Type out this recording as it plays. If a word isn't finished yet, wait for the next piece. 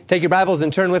Take your Bibles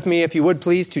and turn with me, if you would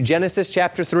please, to Genesis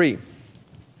chapter 3.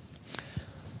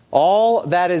 All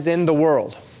that is in the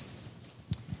world.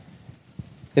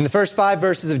 In the first 5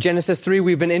 verses of Genesis 3,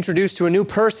 we've been introduced to a new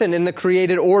person in the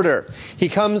created order. He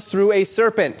comes through a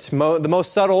serpent, the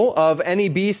most subtle of any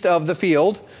beast of the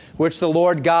field, which the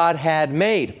Lord God had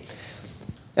made.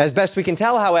 As best we can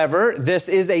tell, however, this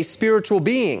is a spiritual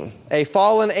being, a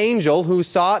fallen angel who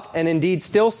sought and indeed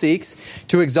still seeks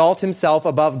to exalt himself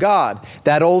above God.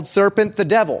 That old serpent, the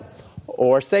devil,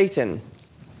 or Satan.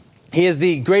 He is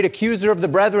the great accuser of the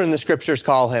brethren, the scriptures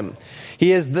call him.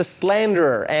 He is the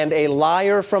slanderer and a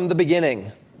liar from the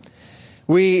beginning.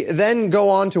 We then go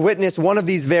on to witness one of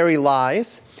these very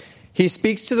lies. He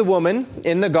speaks to the woman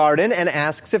in the garden and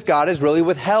asks if God has really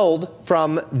withheld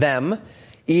from them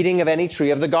eating of any tree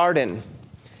of the garden.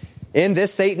 In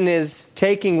this, Satan is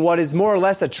taking what is more or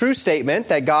less a true statement,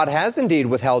 that God has indeed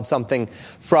withheld something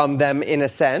from them in a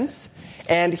sense,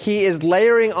 and he is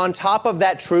layering on top of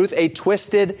that truth a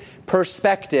twisted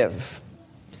perspective.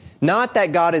 Not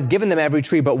that God has given them every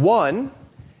tree but one,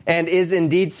 and is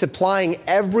indeed supplying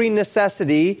every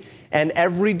necessity and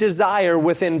every desire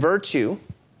within virtue,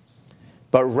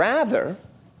 but rather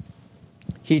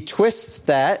he twists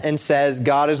that and says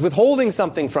God is withholding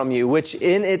something from you, which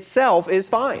in itself is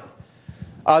fine,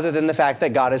 other than the fact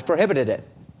that God has prohibited it,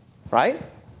 right?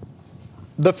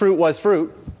 The fruit was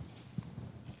fruit.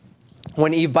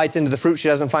 When Eve bites into the fruit, she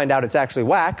doesn't find out it's actually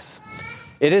wax.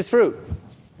 It is fruit.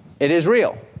 It is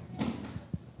real.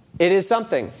 It is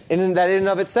something, and that in and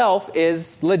of itself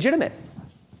is legitimate,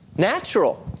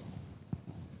 natural.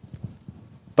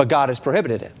 But God has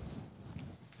prohibited it.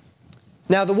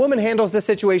 Now, the woman handles this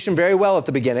situation very well at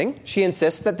the beginning. She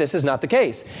insists that this is not the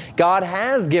case. God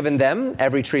has given them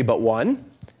every tree but one,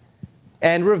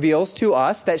 and reveals to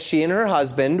us that she and her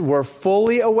husband were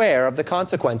fully aware of the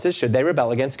consequences should they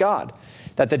rebel against God,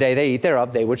 that the day they eat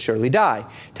thereof they would surely die,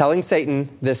 telling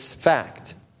Satan this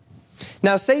fact.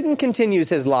 Now, Satan continues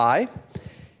his lie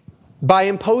by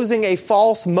imposing a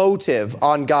false motive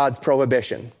on God's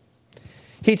prohibition.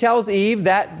 He tells Eve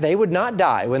that they would not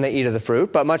die when they eat of the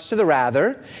fruit, but much to the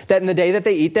rather, that in the day that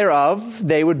they eat thereof,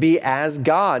 they would be as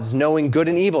gods, knowing good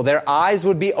and evil. Their eyes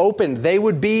would be opened. They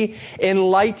would be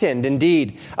enlightened.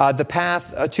 Indeed, the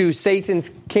path to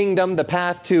Satan's kingdom, the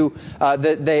path to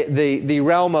the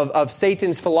realm of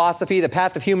Satan's philosophy, the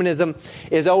path of humanism,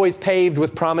 is always paved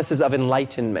with promises of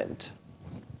enlightenment.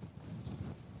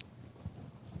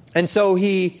 And so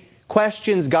he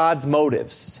questions God's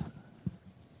motives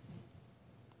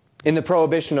in the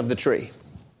prohibition of the tree.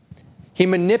 He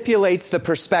manipulates the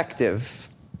perspective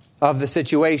of the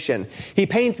situation. He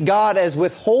paints God as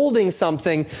withholding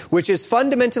something which is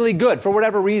fundamentally good. For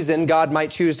whatever reason, God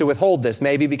might choose to withhold this.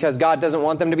 Maybe because God doesn't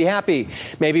want them to be happy.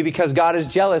 Maybe because God is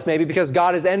jealous. Maybe because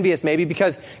God is envious. Maybe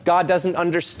because God doesn't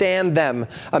understand them.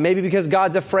 Maybe because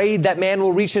God's afraid that man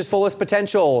will reach his fullest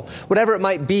potential. Whatever it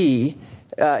might be,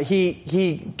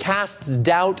 he casts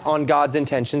doubt on God's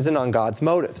intentions and on God's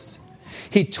motives.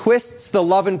 He twists the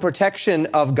love and protection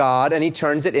of God and he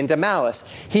turns it into malice.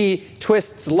 He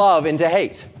twists love into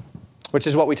hate, which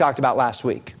is what we talked about last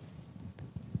week.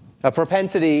 A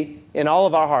propensity in all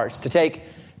of our hearts to take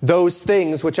those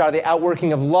things which are the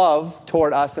outworking of love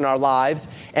toward us in our lives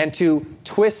and to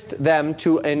twist them,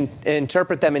 to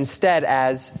interpret them instead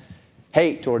as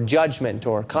hate or judgment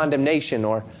or condemnation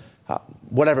or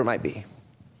whatever it might be.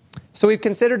 So we've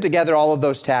considered together all of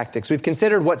those tactics. We've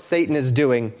considered what Satan is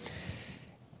doing.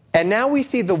 And now we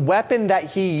see the weapon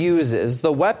that he uses,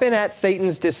 the weapon at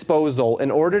Satan's disposal in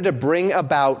order to bring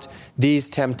about these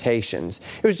temptations.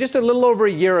 It was just a little over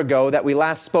a year ago that we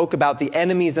last spoke about the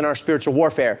enemies in our spiritual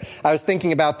warfare. I was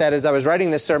thinking about that as I was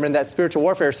writing this sermon. That spiritual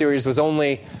warfare series was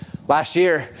only last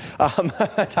year.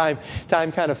 Time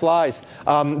kind of flies.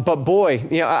 But boy,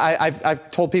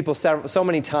 I've told people so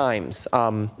many times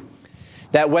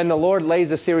that when the Lord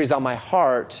lays a series on my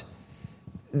heart,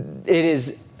 it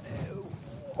is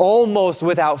almost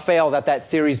without fail that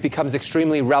series becomes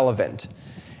extremely relevant.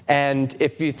 And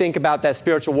if you think about that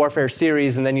spiritual warfare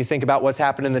series and then you think about what's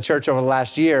happened in the church over the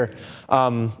last year,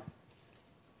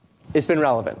 it's been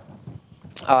relevant.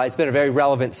 It's been a very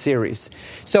relevant series.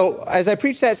 So as I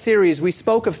preached that series, we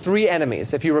spoke of 3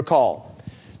 enemies, if you recall.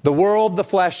 The world, the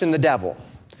flesh, and the devil.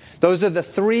 Those are the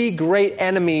 3 great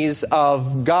enemies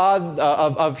of God,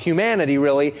 of humanity,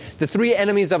 really. The 3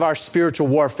 enemies of our spiritual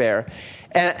warfare.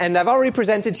 And I've already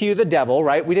presented to you the devil,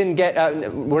 right?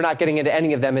 We're not getting into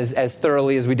any of them as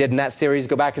thoroughly as we did in that series.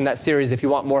 Go back in that series if you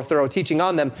want more thorough teaching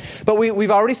on them. But we've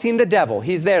already seen the devil.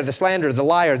 He's there, the slanderer, the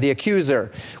liar, the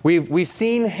accuser. We've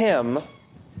seen him.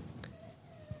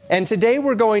 And today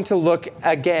we're going to look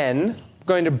again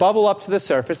going to bubble up to the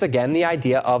surface again the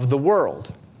idea of the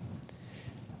world,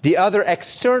 the other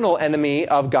external enemy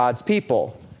of God's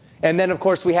people. And then, of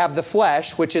course, we have the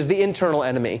flesh, which is the internal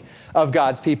enemy of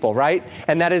God's people, right?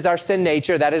 And that is our sin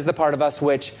nature. That is the part of us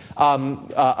which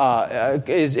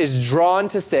is drawn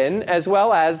to sin, as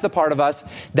well as the part of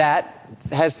us that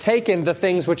has taken the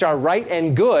things which are right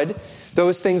and good,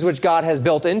 those things which God has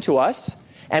built into us,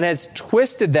 and has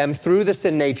twisted them through the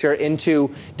sin nature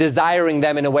into desiring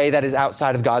them in a way that is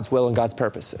outside of God's will and God's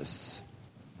purposes.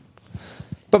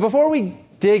 But before we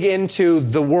dig into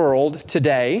the world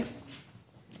today,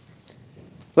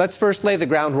 let's first lay the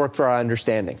groundwork for our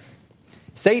understanding.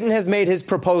 Satan has made his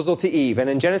proposal to Eve, and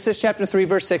in Genesis chapter 3,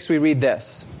 verse 6, we read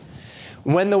this.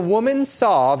 When the woman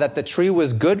saw that the tree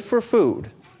was good for food,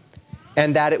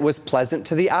 and that it was pleasant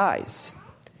to the eyes,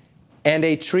 and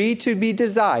a tree to be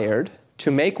desired, to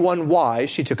make one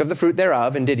wise, she took of the fruit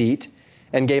thereof, and did eat,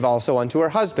 and gave also unto her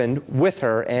husband with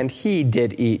her, and he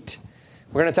did eat.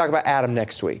 We're going to talk about Adam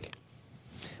next week.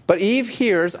 But Eve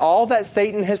hears all that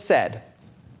Satan has said,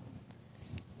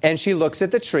 and she looks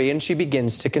at the tree and she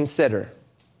begins to consider.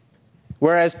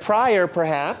 Whereas prior,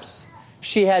 perhaps,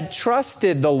 she had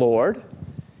trusted the Lord,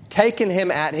 taken him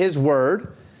at his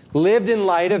word, lived in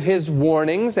light of his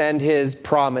warnings and his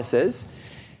promises.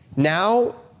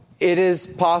 Now it is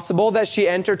possible that she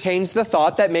entertains the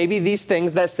thought that maybe these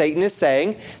things that Satan is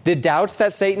saying, the doubts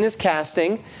that Satan is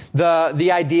casting,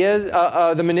 the ideas,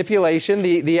 the manipulation,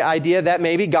 the idea that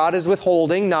maybe God is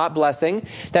withholding, not blessing,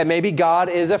 that maybe God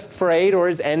is afraid or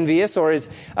is envious or is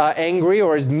angry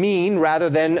or is mean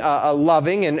rather than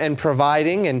loving and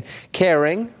providing and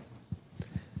caring.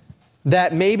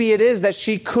 That maybe it is that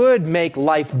she could make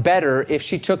life better if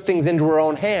she took things into her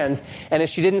own hands, and if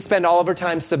she didn't spend all of her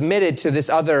time submitted to this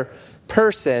other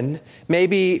person,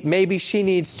 maybe she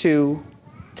needs to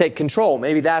take control.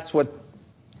 Maybe that's what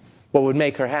would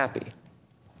make her happy.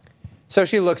 So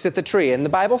she looks at the tree, and the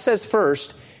Bible says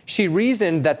first, she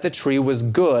reasoned that the tree was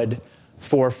good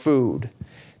for food.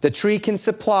 The tree can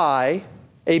supply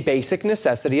a basic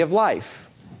necessity of life.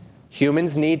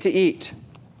 Humans need to eat.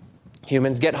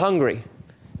 Humans get hungry.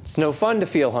 It's no fun to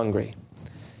feel hungry.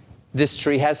 This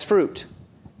tree has fruit.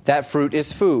 That fruit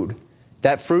is food.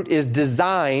 That fruit is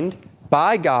designed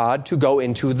by God to go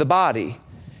into the body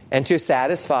and to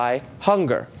satisfy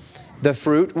hunger. The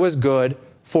fruit was good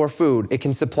for food. It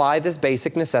can supply this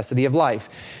basic necessity of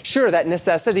life. Sure, that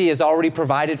necessity is already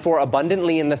provided for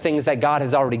abundantly in the things that God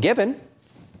has already given.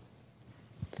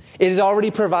 It is already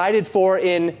provided for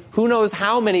in who knows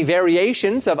how many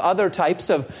variations of other types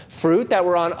of fruit that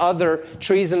were on other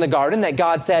trees in the garden that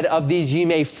God said, of these ye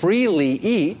may freely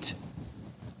eat.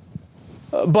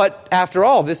 But after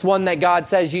all, this one that God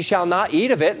says, ye shall not eat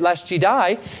of it, lest ye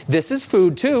die, this is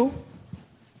food too.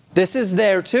 This is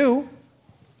there too.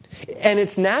 And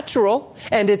it's natural,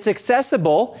 and it's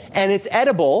accessible, and it's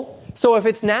edible. So if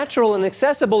it's natural and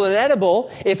accessible and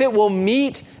edible, if it will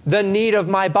meet the need of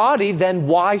my body, then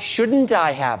why shouldn't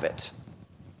I have it?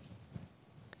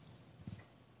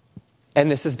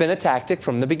 And this has been a tactic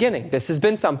from the beginning. This has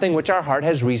been something which our heart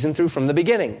has reasoned through from the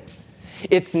beginning.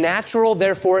 It's natural,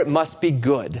 therefore it must be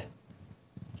good.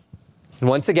 And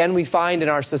once again, we find in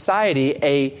our society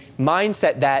a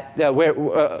mindset that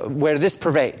where this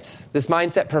pervades. This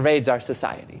mindset pervades our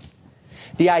society.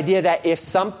 The idea that if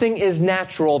something is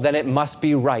natural, then it must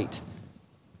be right.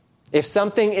 If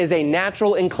something is a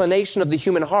natural inclination of the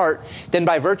human heart, then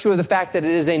by virtue of the fact that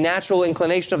it is a natural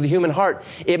inclination of the human heart,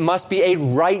 it must be a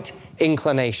right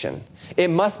inclination. It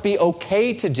must be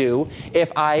okay to do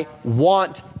if I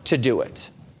want to do it.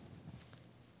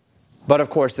 But of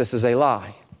course, this is a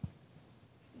lie.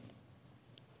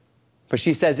 But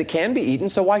she says it can be eaten,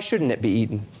 so why shouldn't it be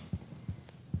eaten?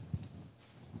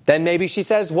 Then maybe she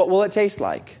says, what will it taste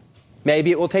like?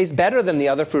 Maybe it will taste better than the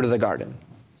other fruit of the garden.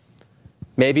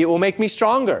 Maybe it will make me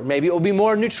stronger. Maybe it will be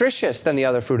more nutritious than the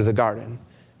other fruit of the garden.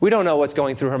 We don't know what's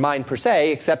going through her mind per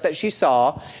se, except that she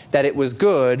saw that it was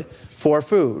good for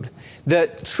food. The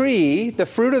tree, the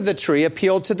fruit of the tree,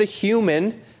 appealed to the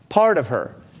human part of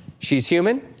her. She's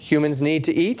human. Humans need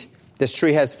to eat. This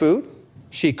tree has food.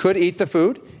 She could eat the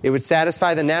food. It would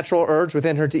satisfy the natural urge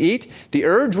within her to eat, the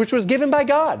urge which was given by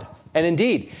God. And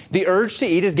indeed, the urge to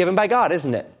eat is given by God,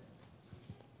 isn't it?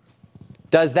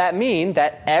 Does that mean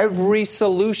that every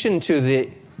solution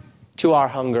to our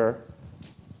hunger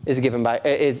is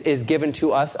given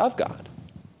to us of God?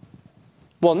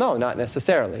 Well, no, not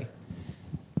necessarily.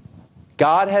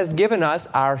 God has given us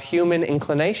our human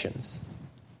inclinations.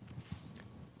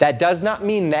 That does not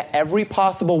mean that every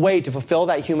possible way to fulfill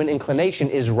that human inclination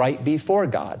is right before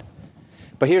God.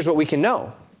 But here's what we can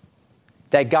know.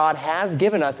 that God has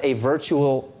given us a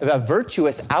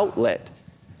virtuous outlet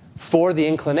for the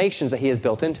inclinations that he has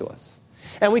built into us.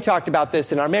 And we talked about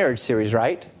this in our marriage series,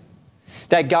 right?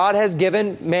 That God has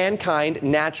given mankind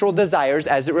natural desires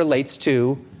as it relates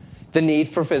to the need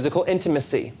for physical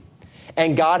intimacy.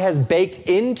 And God has baked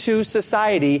into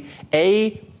society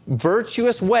a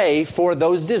virtuous way for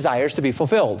those desires to be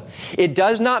fulfilled. It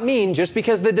does not mean just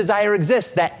because the desire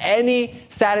exists that any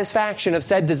satisfaction of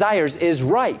said desires is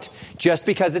right, just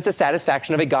because it's a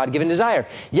satisfaction of a God-given desire.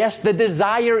 Yes, the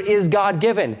desire is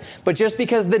God-given, but just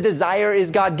because the desire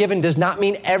is God-given does not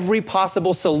mean every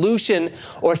possible solution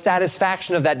or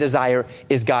satisfaction of that desire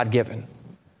is God-given.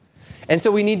 And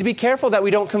so we need to be careful that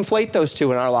we don't conflate those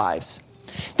two in our lives.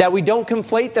 That we don't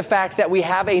conflate the fact that we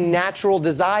have a natural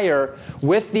desire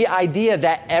with the idea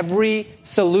that every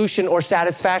solution or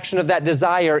satisfaction of that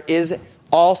desire is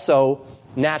also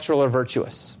natural or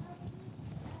virtuous.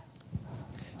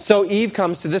 So Eve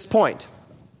comes to this point.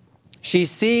 She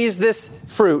sees this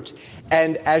fruit,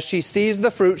 and as she sees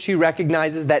the fruit, she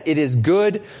recognizes that it is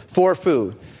good for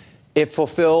food. It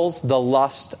fulfills the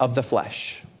lust of the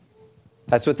flesh.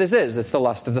 That's what this is. It's the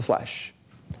lust of the flesh.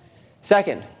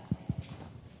 Second,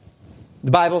 the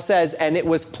Bible says, and it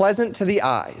was pleasant to the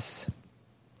eyes.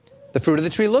 The fruit of the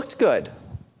tree looked good.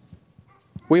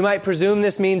 We might presume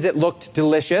this means it looked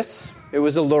delicious. It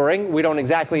was alluring. We don't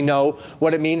exactly know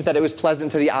what it means that it was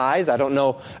pleasant to the eyes. I don't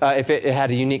know if it had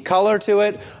a unique color to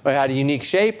it, or it had a unique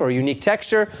shape or a unique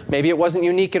texture. Maybe it wasn't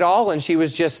unique at all, and she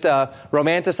was just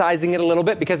romanticizing it a little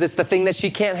bit because it's the thing that she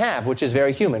can't have, which is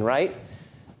very human, right?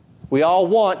 We all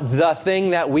want the thing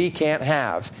that we can't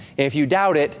have. And if you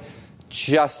doubt it,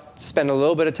 just spend a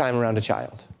little bit of time around a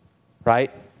child,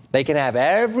 right? They can have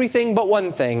everything but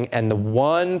one thing, and the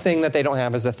one thing that they don't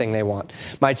have is the thing they want.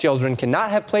 My children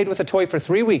cannot have played with a toy for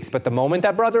 3 weeks, but the moment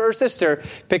that brother or sister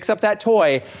picks up that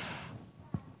toy,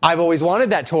 I've always wanted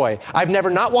that toy. I've never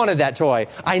not wanted that toy.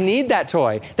 I need that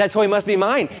toy. That toy must be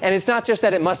mine. And it's not just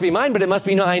that it must be mine, but it must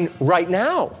be mine right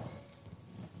now.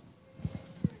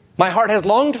 My heart has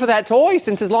longed for that toy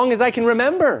since as long as I can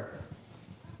remember.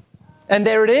 And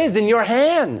there it is in your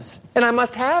hands, and I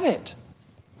must have it.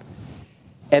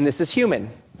 And this is human.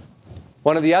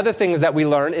 One of the other things that we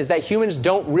learn is that humans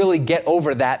don't really get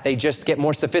over that. They just get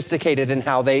more sophisticated in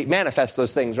how they manifest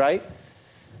those things, right?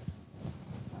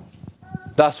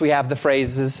 Thus, we have the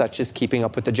phrases such as keeping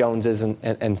up with the Joneses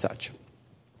and such.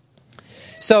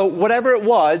 So whatever it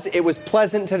was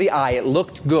pleasant to the eye. It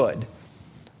looked good.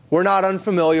 We're not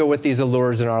unfamiliar with these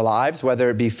allures in our lives, whether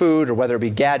it be food or whether it be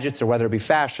gadgets or whether it be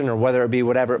fashion or whether it be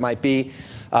whatever it might be,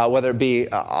 whether it be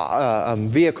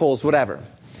vehicles, whatever.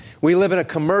 We live in a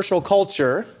commercial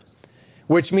culture,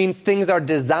 which means things are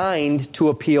designed to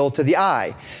appeal to the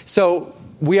eye. So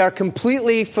we are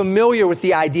completely familiar with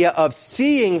the idea of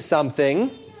seeing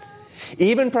something,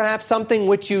 even perhaps something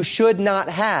which you should not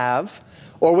have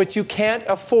or which you can't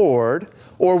afford,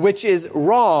 or which is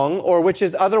wrong, or which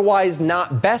is otherwise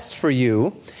not best for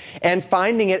you, and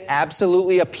finding it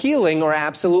absolutely appealing or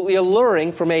absolutely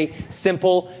alluring from a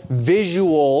simple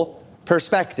visual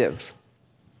perspective.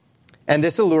 And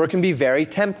this allure can be very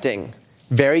tempting,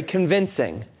 very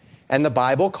convincing, and the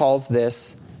Bible calls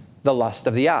this the lust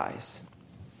of the eyes.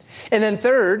 And then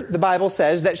third, the Bible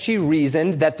says that she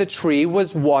reasoned that the tree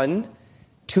was one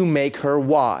to make her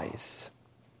wise.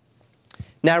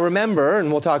 Now remember,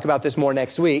 and we'll talk about this more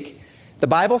next week, the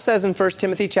Bible says in 1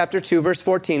 Timothy chapter 2, verse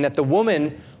 14, that the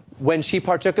woman, when she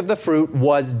partook of the fruit,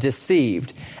 was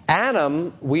deceived.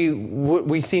 Adam,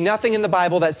 we see nothing in the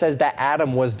Bible that says that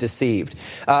Adam was deceived.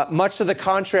 Much to the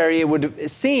contrary, it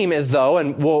would seem as though,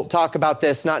 and we'll talk about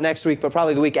this not next week, but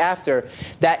probably the week after,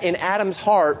 that in Adam's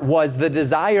heart was the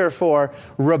desire for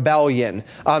rebellion.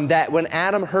 That when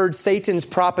Adam heard Satan's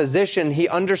proposition, he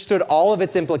understood all of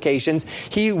its implications.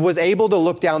 He was able to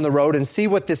look down the road and see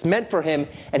what this meant for him,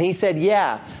 and he said,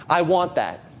 yeah, I want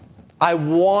that. I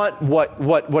want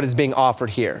what is being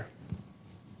offered here.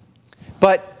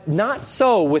 But not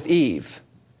so with Eve.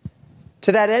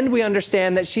 To that end, we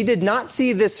understand that she did not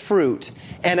see this fruit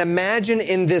and imagine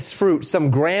in this fruit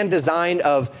some grand design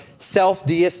of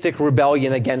self-deistic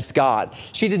rebellion against God.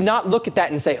 She did not look at that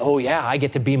and say, oh yeah, I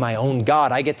get to be my own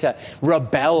God. I get to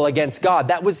rebel against God.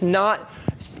 That was not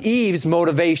Eve's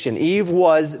motivation. Eve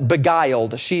was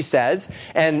beguiled, she says.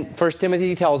 And 1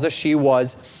 Timothy tells us she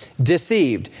was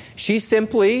deceived. She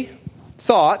simply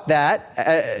thought that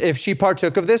if she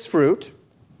partook of this fruit,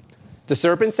 the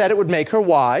serpent said it would make her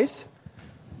wise.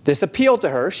 This appealed to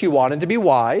her. She wanted to be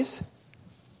wise.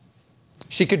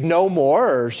 She could know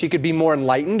more, or she could be more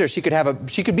enlightened, or she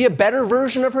could be a better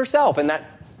version of herself, and that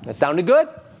sounded good.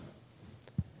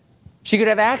 She could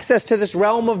have access to this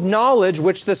realm of knowledge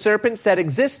which the serpent said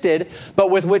existed,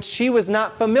 but with which she was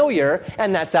not familiar,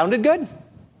 and that sounded good.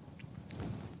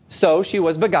 So she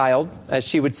was beguiled, as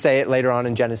she would say it later on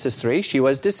in Genesis 3. She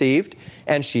was deceived,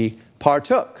 and she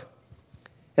partook.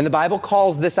 And the Bible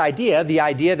calls this idea, the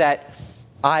idea that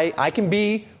I can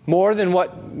be more than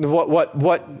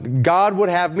what God would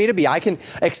have me to be. I can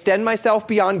extend myself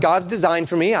beyond God's design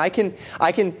for me. I can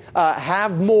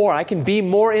have more. I can be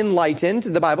more enlightened.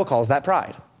 The Bible calls that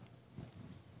pride.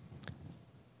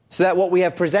 So that what we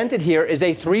have presented here is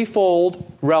a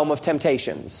threefold realm of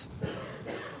temptations.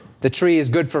 The tree is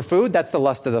good for food. That's the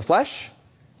lust of the flesh.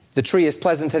 The tree is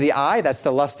pleasant to the eye. That's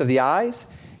the lust of the eyes.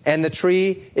 And the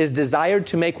tree is desired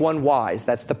to make one wise.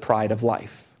 That's the pride of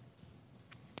life.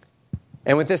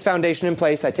 And with this foundation in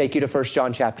place, I take you to 1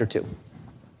 John chapter 2.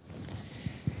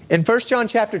 In 1 John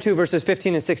chapter 2, verses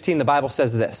 15 and 16, the Bible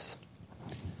says this: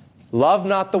 "Love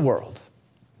not the world,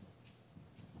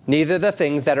 neither the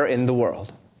things that are in the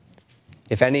world.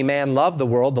 If any man love the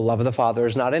world, the love of the Father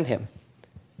is not in him.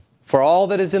 For all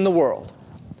that is in the world,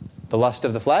 the lust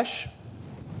of the flesh,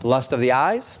 the lust of the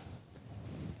eyes,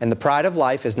 and the pride of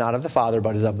life is not of the Father,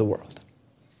 but is of the world."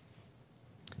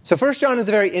 So 1 John is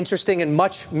a very interesting and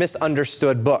much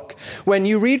misunderstood book. When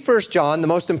you read 1 John, the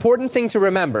most important thing to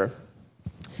remember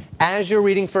as you're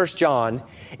reading 1 John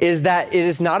is that it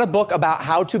is not a book about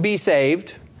how to be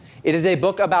saved. It is a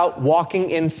book about walking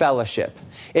in fellowship.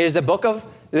 It is a book of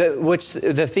which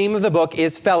the theme of the book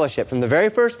is fellowship. From the very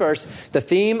first verse, the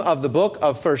theme of the book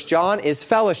of 1 John is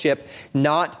fellowship,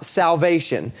 not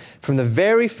salvation. From the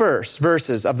very first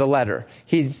verses of the letter,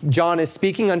 John is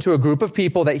speaking unto a group of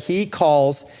people that he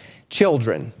calls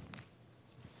children.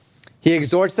 He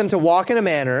exhorts them to walk in a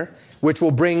manner which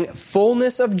will bring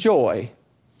fullness of joy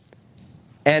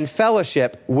and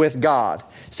fellowship with God.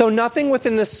 So nothing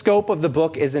within the scope of the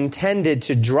book is intended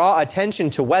to draw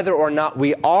attention to whether or not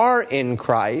we are in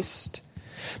Christ,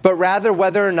 but rather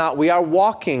whether or not we are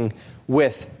walking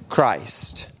with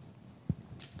Christ.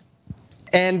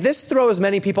 And this throws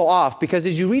many people off because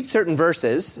as you read certain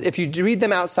verses, if you read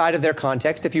them outside of their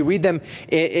context, if you read them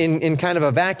in kind of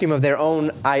a vacuum of their own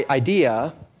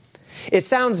idea, it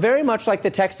sounds very much like the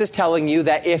text is telling you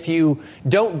that if you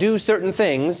don't do certain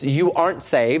things, you aren't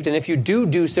saved. And if you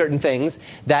do certain things,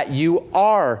 that you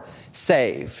are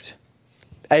saved.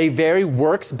 A very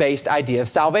works-based idea of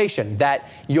salvation, that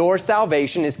your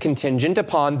salvation is contingent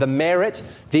upon the merit,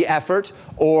 the effort,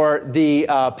 or the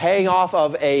paying off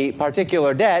of a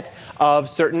particular debt of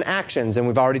certain actions. And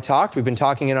we've been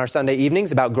talking in our Sunday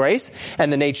evenings about grace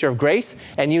and the nature of grace.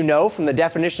 And you know from the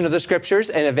definition of the Scriptures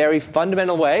in a very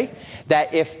fundamental way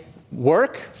that if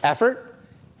work, effort,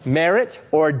 merit,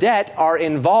 or debt are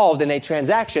involved in a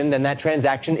transaction, then that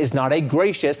transaction is not a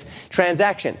gracious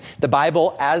transaction. The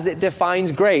Bible, as it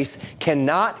defines grace,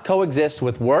 cannot coexist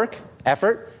with work,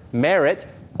 effort, merit,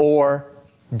 or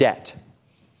debt.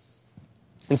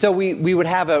 And so we would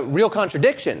have a real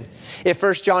contradiction if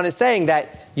 1 John is saying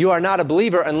that you are not a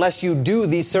believer unless you do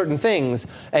these certain things,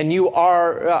 and you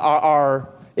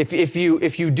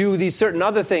if you do these certain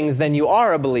other things, then you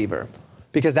are a believer.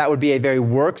 Because that would be a very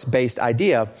works-based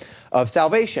idea of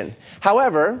salvation.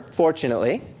 However,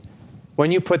 fortunately,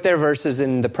 when you put their verses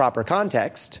in the proper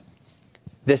context,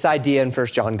 this idea in 1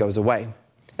 John goes away.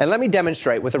 And let me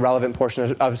demonstrate with a relevant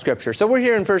portion of Scripture. So we're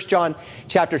here in 1 John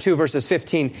chapter 2, verses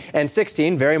 15 and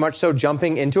 16, very much so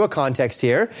jumping into a context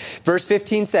here. Verse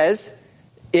 15 says,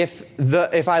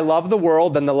 if I love the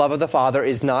world, then the love of the Father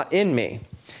is not in me.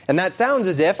 And that sounds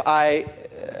as if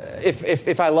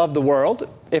if I love the world,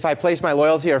 if I place my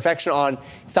loyalty or affection on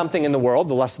something in the world,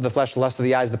 the lust of the flesh, the lust of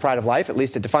the eyes, the pride of life, at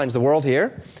least it defines the world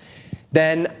here,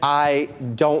 then I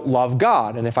don't love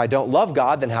God. And if I don't love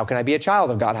God, then how can I be a child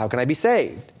of God? How can I be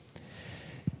saved?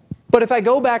 But if I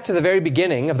go back to the very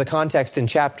beginning of the context in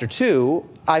chapter 2,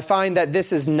 I find that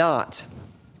this is not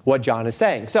what John is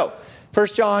saying. So, 1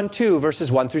 John 2,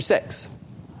 verses 1 through 6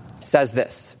 says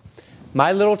this: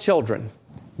 "My little children,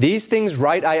 these things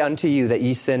write I unto you, that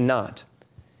ye sin not.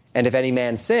 And if any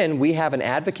man sin, we have an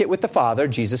advocate with the Father,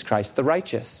 Jesus Christ the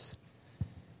righteous.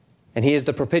 And he is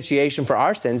the propitiation for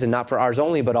our sins, and not for ours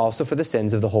only, but also for the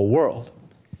sins of the whole world.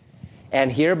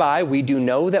 And hereby we do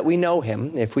know that we know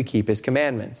him, if we keep his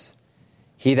commandments.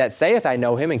 He that saith, I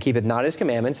know him, and keepeth not his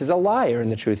commandments, is a liar,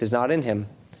 and the truth is not in him.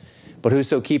 But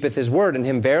whoso keepeth his word, in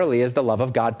him verily is the love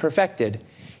of God perfected.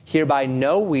 Hereby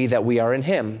know we that we are in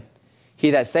him. He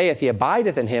that saith he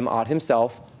abideth in him ought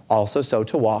himself also so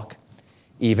to walk,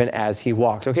 even as he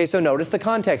walked." Okay, so notice the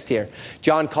context here.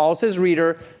 John calls his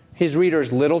reader his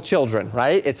readers little children,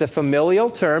 right? It's a familial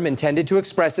term intended to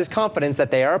express his confidence that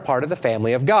they are a part of the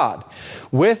family of God.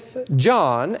 With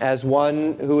John, as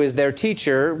one who is their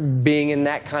teacher, being in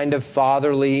that kind of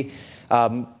fatherly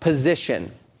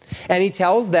position. And he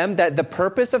tells them that the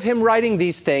purpose of him writing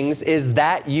these things is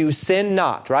that you sin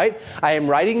not, right? I am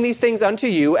writing these things unto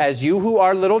you as you who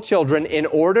are little children in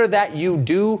order that you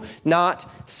do not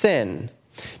sin.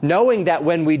 Knowing that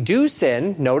when we do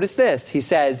sin, notice this, he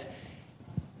says,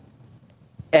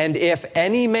 and if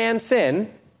any man sin,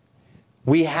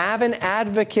 we have an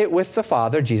advocate with the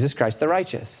Father, Jesus Christ the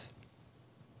righteous.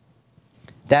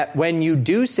 That when you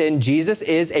do sin, Jesus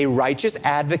is a righteous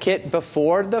advocate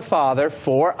before the Father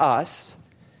for us.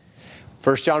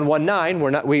 1 John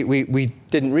 1:9, we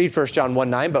didn't read 1 John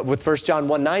 1:9, but with 1 John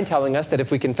 1:9 telling us that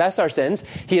if we confess our sins,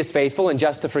 he is faithful and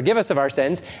just to forgive us of our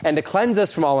sins and to cleanse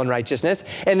us from all unrighteousness.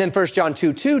 And then 1 John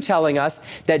 2:2 telling us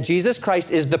that Jesus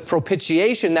Christ is the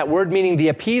propitiation, that word meaning the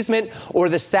appeasement or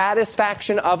the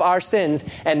satisfaction of our sins,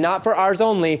 and not for ours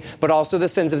only, but also the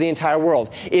sins of the entire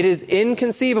world. It is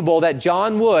inconceivable that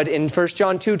John would, in 1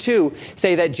 John 2:2,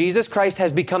 say that Jesus Christ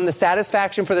has become the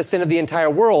satisfaction for the sin of the entire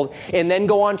world, and then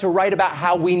go on to write about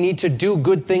how we need to do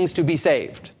good things to be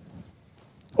saved,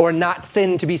 or not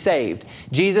sin to be saved.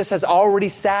 Jesus has already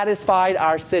satisfied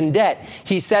our sin debt.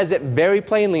 He says it very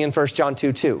plainly in 1 John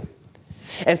 2:2.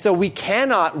 And so we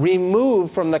cannot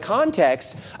remove from the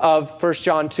context of 1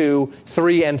 John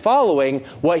 2:3 and following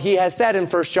what he has said in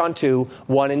 1 John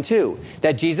 2:1 and 2.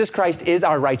 That Jesus Christ is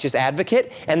our righteous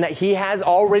advocate and that he has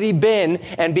already been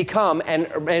and become and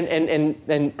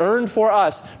earned for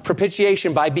us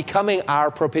propitiation by becoming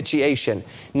our propitiation.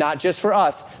 Not just for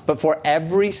us, but for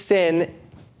every sin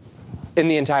in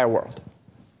the entire world.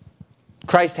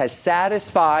 Christ has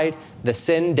satisfied the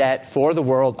sin debt for the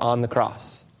world on the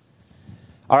cross.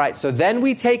 All right, so then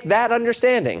we take that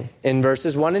understanding in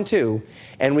verses 1 and 2,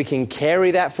 and we can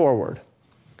carry that forward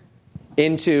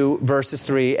into verses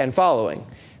 3 and following.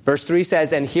 Verse 3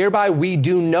 says, and hereby we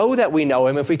do know that we know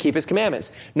him if we keep his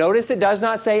commandments. Notice it does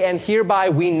not say, and hereby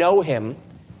we know him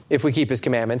if we keep his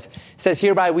commandments. It says,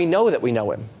 hereby we know that we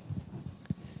know him.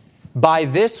 By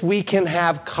this we can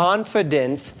have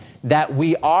confidence that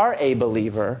we are a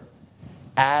believer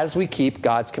as we keep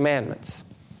God's commandments.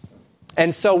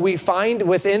 And so we find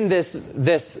within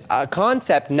this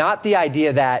concept not the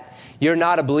idea that you're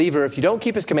not a believer if you don't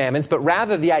keep his commandments, but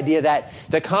rather the idea that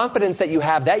the confidence that you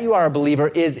have that you are a believer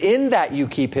is in that you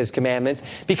keep his commandments,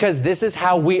 because this is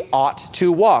how we ought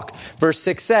to walk. Verse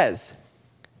 6 says,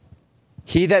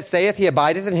 he that saith he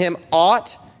abideth in him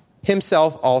ought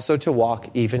himself also to walk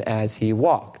even as he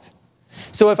walked.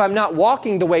 So if I'm not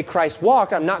walking the way Christ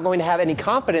walked, I'm not going to have any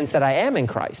confidence that I am in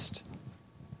Christ.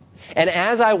 And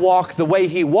as I walk the way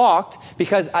he walked,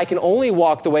 because I can only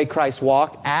walk the way Christ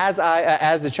walked as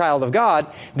the child of God,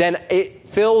 then it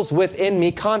fills within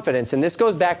me confidence. And this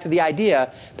goes back to the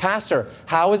idea, Pastor,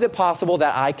 how is it possible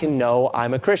that I can know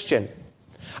I'm a Christian?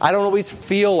 I don't always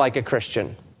feel like a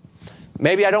Christian.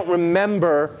 Maybe I don't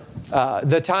remember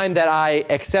the time that I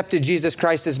accepted Jesus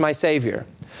Christ as my Savior.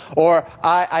 Or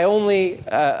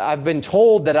I've been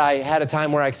told that I had a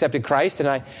time where I accepted Christ, and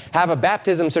I have a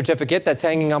baptism certificate that's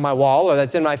hanging on my wall or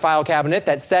that's in my file cabinet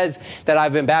that says that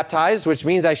I've been baptized, which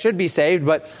means I should be saved,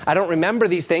 but I don't remember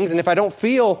these things. And if I don't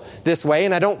feel this way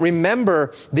and I don't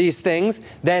remember these things,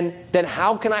 then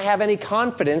how can I have any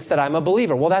confidence that I'm a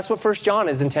believer? Well, that's what 1 John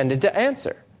is intended to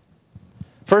answer.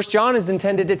 1 John is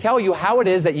intended to tell you how it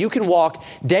is that you can walk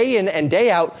day in and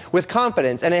day out with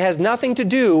confidence. And it has nothing to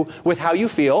do with how you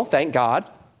feel, thank God,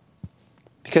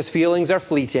 because feelings are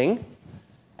fleeting.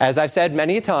 As I've said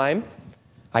many a time,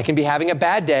 I can be having a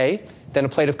bad day, then a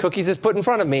plate of cookies is put in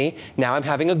front of me, now I'm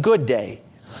having a good day.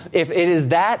 If it is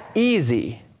that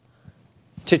easy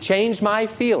to change my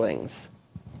feelings,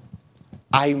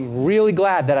 I'm really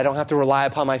glad that I don't have to rely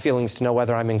upon my feelings to know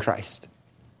whether I'm in Christ.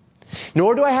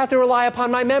 Nor do I have to rely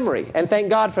upon my memory, and thank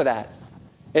God for that.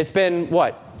 It's been,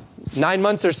 9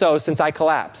 months or so since I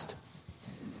collapsed.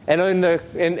 And in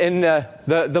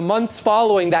the months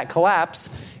following that collapse,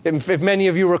 if many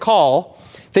of you recall,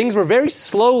 things were very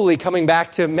slowly coming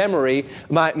back to memory.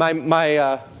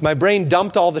 My brain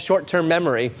dumped all the short-term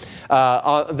memory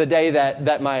on the day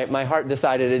that my heart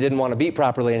decided it didn't want to beat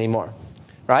properly anymore,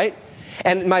 right?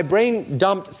 And my brain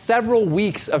dumped several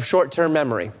weeks of short-term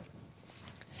memory.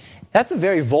 That's a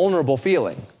very vulnerable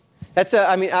feeling. I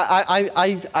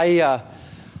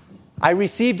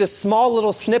received a small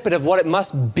little snippet of what it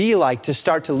must be like to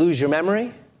start to lose your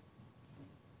memory,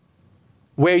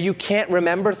 where you can't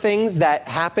remember things that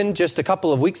happened just a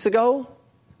couple of weeks ago.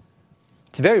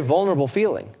 It's a very vulnerable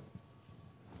feeling.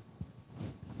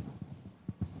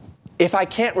 if I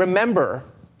can't remember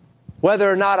whether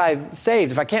or not I'm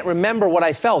saved, if I can't remember what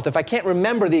I felt, if I can't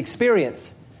remember the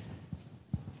experience,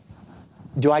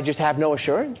 do I just have no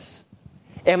assurance?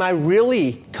 Am I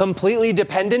really completely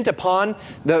dependent upon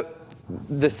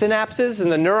the synapses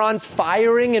and the neurons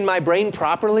firing in my brain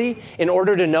properly in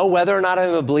order to know whether or not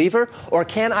I'm a believer? Or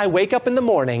can I wake up in the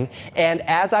morning and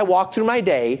as I walk through my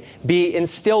day be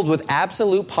instilled with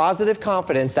absolute positive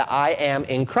confidence that I am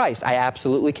in Christ? I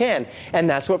absolutely can. And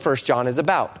that's what 1 John is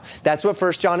about. That's what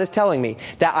 1 John is telling me.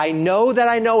 That I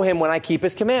know him when I keep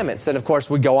his commandments. And of course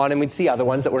we'd go on and we'd see other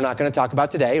ones that we're not going to talk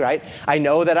about today, right? I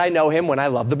know that I know him when I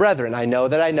love the brethren. I know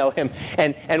that I know him.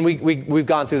 And we've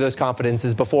gone through those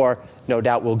confidences before. No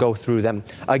doubt we'll go through them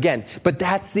again. But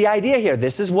that's the idea here.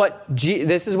 This is what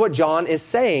John is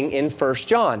saying in 1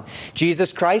 John.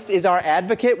 Jesus Christ is our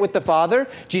advocate with the Father.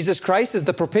 Jesus Christ is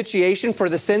the propitiation for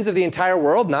the sins of the entire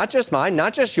world, not just mine,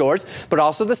 not just yours, but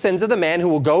also the sins of the man who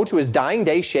will go to his dying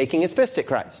day shaking his fist at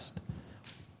Christ.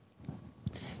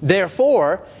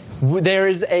 Therefore, there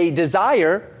is a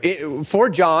desire for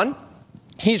John.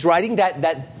 He's writing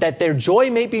that their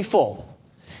joy may be full.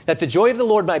 That the joy of the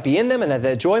Lord might be in them and that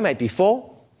the joy might be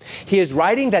full. He is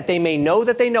writing that they may know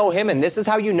that they know him, and this is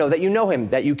how you know that you know him,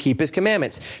 that you keep his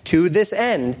commandments. To this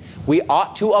end, we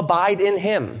ought to abide in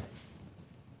him.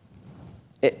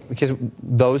 Because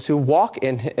those who walk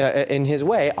in his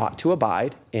way ought to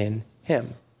abide in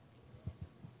him.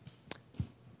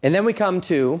 And then we come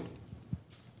to,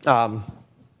 so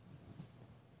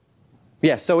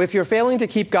if you're failing to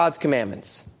keep God's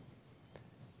commandments,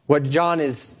 what John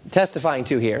is testifying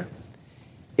to here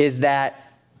is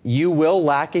that you will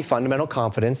lack a fundamental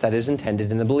confidence that is intended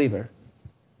in the believer.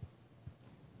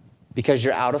 Because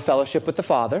you're out of fellowship with the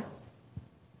Father,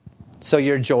 so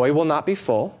your joy will not be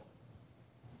full.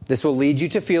 This will lead you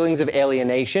to feelings of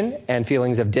alienation and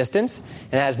feelings of distance,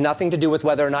 and it has nothing to do with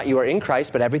whether or not you are in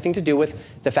Christ, but everything to do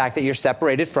with the fact that you're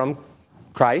separated from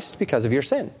Christ because of your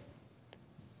sin.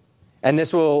 And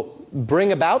this will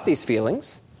bring about these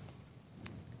feelings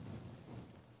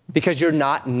because you're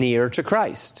not near to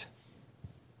Christ.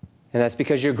 And that's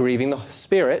because you're grieving the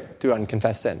Spirit through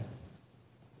unconfessed sin.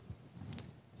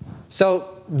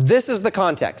 So this is the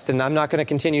context, and I'm not going to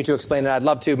continue to explain it. I'd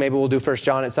love to. Maybe we'll do 1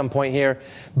 John at some point here.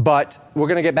 But we're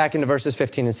going to get back into verses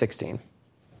 15 and 16.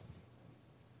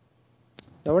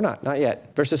 No, we're not. Not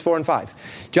yet. Verses 4 and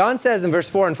 5. John says in verse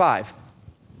 4 and 5,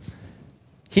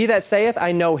 He that saith,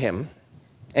 I know him,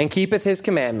 and keepeth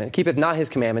not his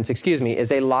commandments,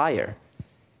 is a liar,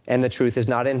 and the truth is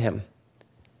not in him.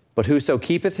 But whoso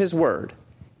keepeth his word,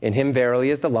 in him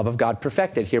verily is the love of God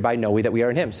perfected. Hereby know we that we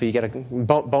are in him. So you get a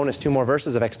bonus 2 more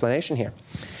verses of explanation here.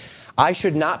 I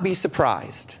should not be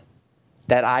surprised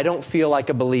that I don't feel like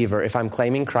a believer if I'm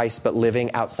claiming Christ but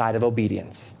living outside of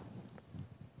obedience.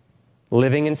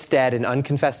 Living instead in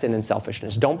unconfessed sin and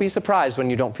selfishness. Don't be surprised when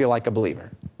you don't feel like a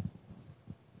believer.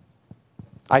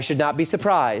 I should not be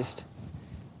surprised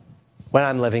when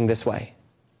I'm living this way.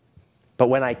 But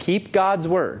when I keep God's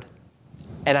word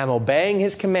and I'm obeying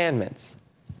his commandments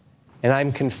and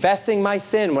I'm confessing my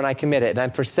sin when I commit it and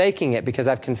I'm forsaking it because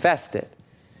I've confessed it,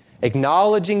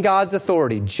 acknowledging God's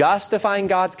authority, justifying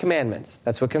God's commandments,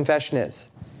 that's what confession is.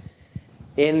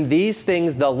 In these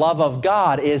things, the love of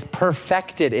God is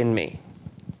perfected in me.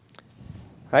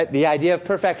 Right? The idea of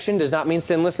perfection does not mean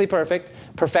sinlessly perfect.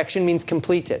 Perfection means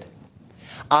completed.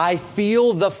 I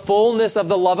feel the fullness of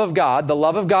the love of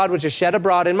God which is shed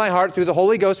abroad in my heart through the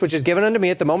Holy Ghost, which is given unto me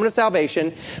at the moment of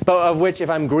salvation, but of which if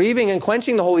I'm grieving and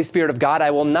quenching the Holy Spirit of God,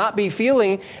 I will not be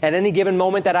feeling at any given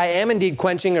moment that I am indeed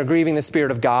quenching or grieving the Spirit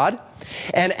of God.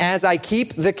 And as I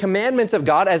keep the commandments of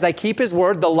God, as I keep his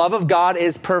word, the love of God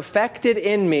is perfected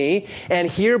in me,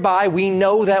 and hereby we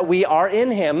know that we are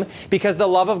in him, because the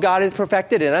love of God is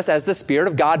perfected in us as the Spirit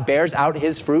of God bears out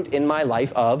his fruit in my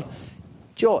life of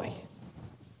joy.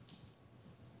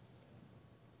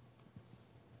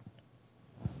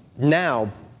 Now,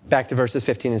 back to verses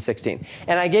 15 and 16.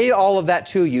 And I gave all of that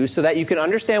to you so that you can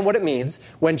understand what it means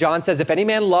when John says, if any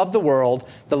man love the world,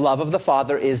 the love of the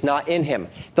Father is not in him.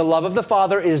 The love of the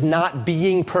Father is not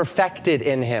being perfected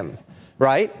in him,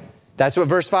 right? That's what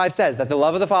verse 5 says, that the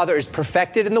love of the Father is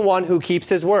perfected in the one who keeps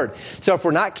his word. So if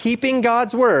we're not keeping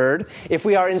God's word, if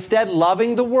we are instead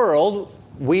loving the world,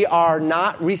 we are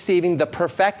not receiving the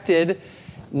perfected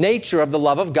nature of the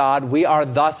love of God. We are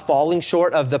thus falling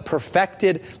short of the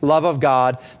perfected love of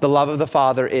God. The love of the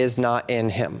Father is not in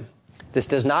him. This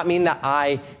does not mean that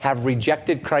I have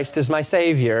rejected Christ as my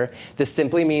Savior. This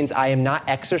simply means I am not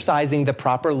exercising the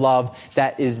proper love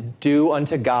that is due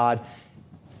unto God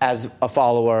as a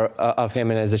follower of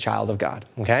him and as a child of God.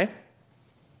 Okay?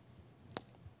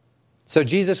 So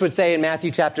Jesus would say in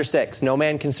Matthew chapter 6, no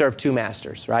man can serve two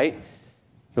masters, right?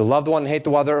 You'll love the one and hate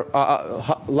the other,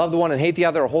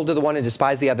 or hold to the one and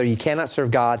despise the other. You cannot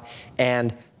serve God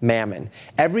and mammon.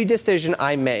 Every decision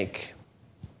I make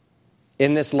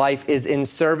in this life is in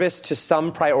service to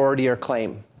some priority or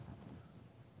claim.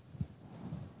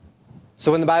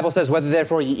 So when the Bible says, whether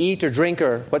therefore you eat or drink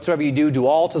or whatsoever you do, do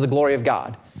all to the glory of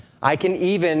God. I can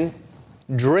even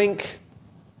drink.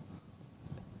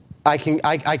 I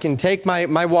can take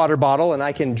my water bottle and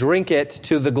I can drink it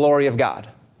to the glory of God.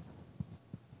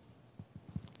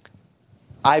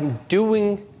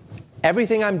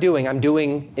 Everything I'm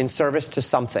doing in service to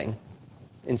something,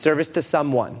 in service to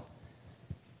someone.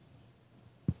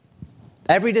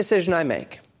 Every decision I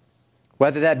make,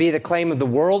 whether that be the claim of the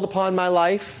world upon my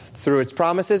life through its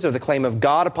promises or the claim of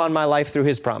God upon my life through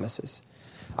his promises,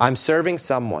 I'm serving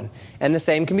someone. And the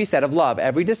same can be said of love.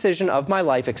 Every decision of my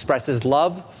life expresses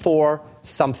love for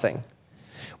something.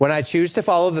 When I choose to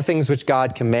follow the things which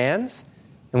God commands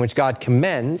and which God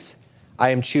commends,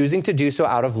 I am choosing to do so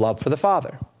out of love for the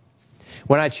Father.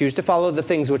 When I choose to follow the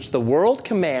things which the world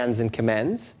commands and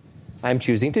commends, I am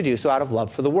choosing to do so out of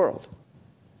love for the world.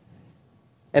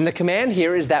 And the command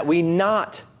here is that we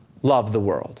not love the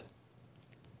world.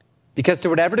 Because to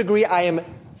whatever degree I am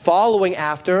following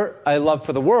after a love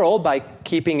for the world by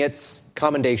keeping its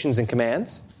commendations and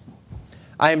commands,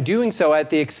 I am doing so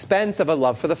at the expense of a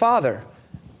love for the Father,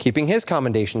 keeping his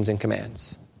commendations and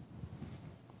commands.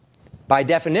 By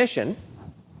definition,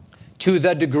 to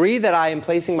the degree that I am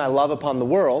placing my love upon the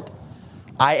world,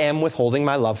 I am withholding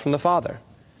my love from the Father.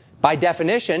 By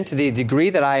definition, to the degree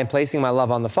that I am placing my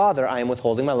love on the Father, I am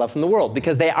withholding my love from the world,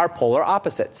 because they are polar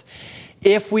opposites,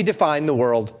 if we define the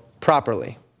world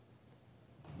properly.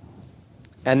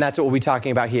 And that's what we'll be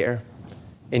talking about here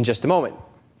in just a moment.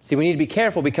 See, we need to be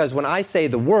careful, because when I say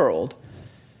the world,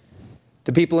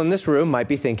 the people in this room might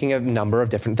be thinking of a number of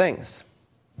different things.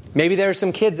 Maybe there are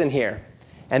some kids in here,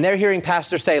 and they're hearing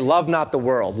pastors say, love not the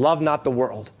world, love not the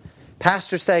world.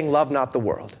 Pastors saying, love not the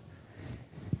world.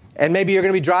 And maybe you're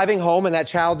going to be driving home, and that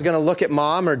child's going to look at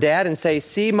mom or dad and say,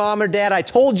 see, mom or dad, I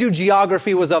told you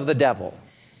geography was of the devil.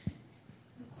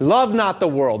 Love not the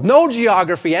world. No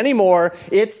geography anymore.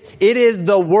 It is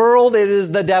the world. It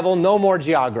is the devil. No more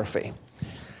geography.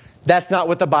 That's not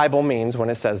what the Bible means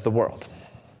when it says the world.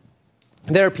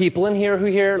 There are people in here who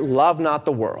hear, love not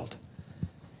the world.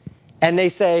 And they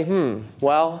say,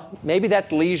 well, maybe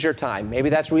that's leisure time. Maybe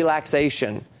that's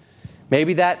relaxation.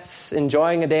 Maybe that's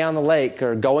enjoying a day on the lake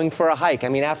or going for a hike. I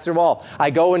mean, after all, I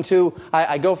go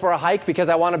for a hike because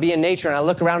I want to be in nature, and I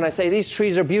look around and I say, these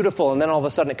trees are beautiful. And then all of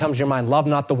a sudden it comes to your mind, love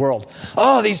not the world.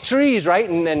 Oh, these trees, right?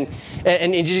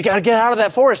 And you just got to get out of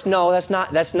that forest. No, that's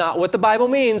not what the Bible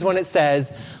means when it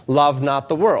says, love not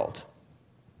the world.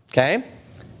 Okay?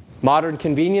 Modern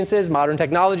conveniences, modern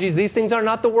technologies, these things are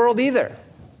not the world either.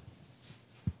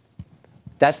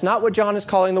 That's not what John is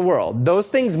calling the world. Those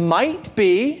things might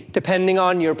be, depending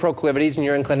on your proclivities and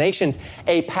your inclinations,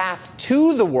 a path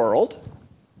to the world,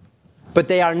 but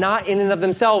they are not in and of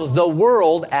themselves the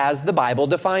world as the Bible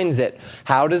defines it.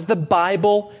 How does the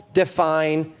Bible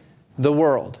define the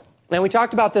world? And we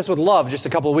talked about this with love just a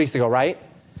couple of weeks ago, right?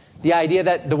 The idea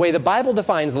that the way the Bible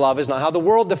defines love is not how the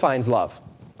world defines love.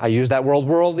 I use that word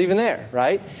world even there,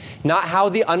 right? Not how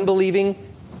the unbelievers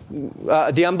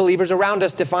around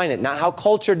us define it, not how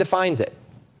culture defines it.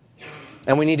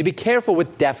 And we need to be careful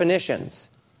with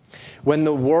definitions. When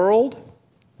the world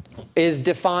is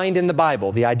defined in the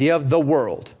Bible, the idea of the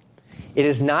world, it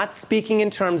is not speaking in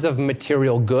terms of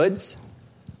material goods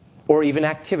or even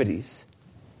activities.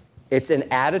 It's an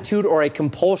attitude or a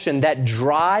compulsion that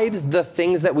drives the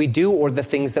things that we do or the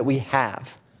things that we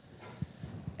have.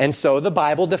 And so the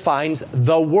Bible defines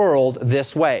the world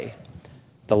this way: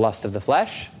 the lust of the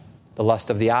flesh, the lust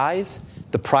of the eyes,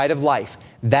 the pride of life.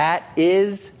 That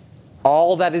is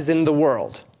all that is in the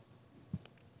world,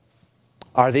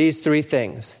 are these three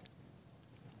things.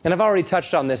 And I've already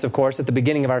touched on this, of course, at the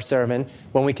beginning of our sermon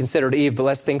when we considered Eve, but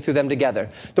let's think through them together.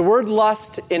 The word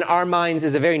lust in our minds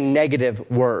is a very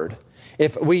negative word.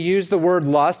 If we use the word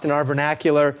lust in our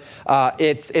vernacular,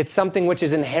 it's something which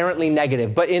is inherently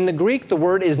negative. But in the Greek, the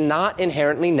word is not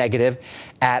inherently negative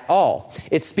at all.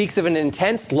 It speaks of an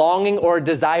intense longing or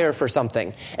desire for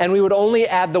something. And we would only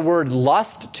add the word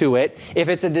lust to it if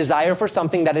it's a desire for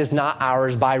something that is not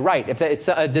ours by right. If it's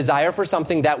a desire for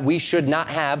something that we should not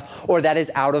have or that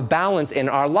is out of balance in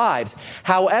our lives.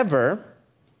 However,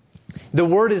 the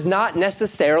word is not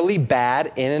necessarily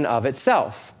bad in and of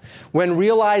itself. When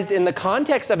realized in the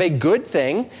context of a good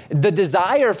thing, the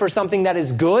desire for something that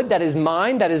is good, that is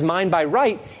mine by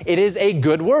right, it is a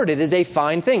good word. It is a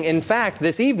fine thing. In fact,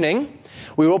 this evening,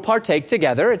 we will partake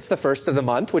together. It's the first of the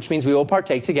month, which means we will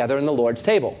partake together in the Lord's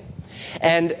table.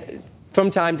 And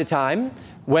from time to time,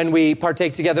 when we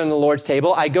partake together in the Lord's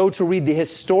table, I go to read the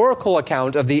historical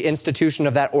account of the institution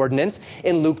of that ordinance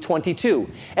in Luke 22.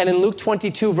 And in Luke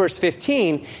 22, verse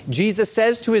 15, Jesus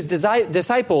says to his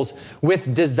disciples,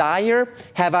 "With desire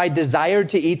have I desired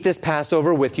to eat this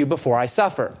Passover with you before I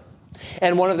suffer."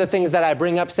 And one of the things that I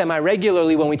bring up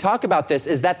semi-regularly when we talk about this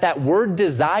is that word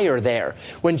desire there,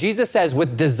 when Jesus says,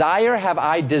 "With desire have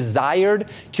I desired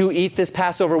to eat this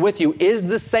Passover with you," is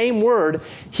the same word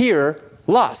here,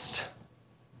 lust.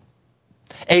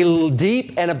 A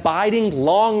deep and abiding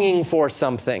longing for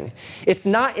something. It's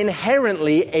not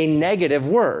inherently a negative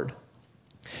word.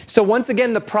 So once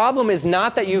again, the problem is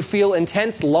not that you feel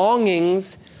intense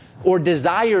longings or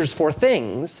desires for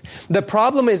things. The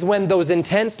problem is when those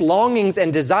intense longings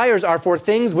and desires are for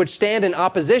things which stand in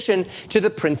opposition to the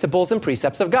principles and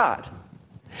precepts of God.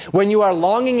 When you are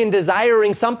longing and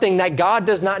desiring something that God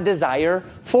does not desire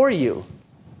for you.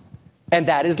 And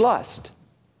that is lust.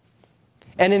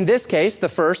 And in this case, the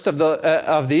first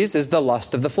of these is the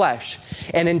lust of the flesh.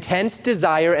 An intense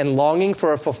desire and longing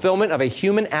for a fulfillment of a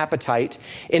human appetite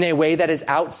in a way that is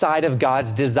outside of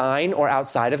God's design or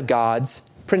outside of God's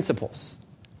principles.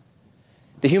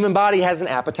 The human body has an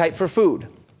appetite for food.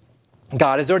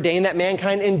 God has ordained that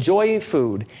mankind enjoy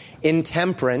food in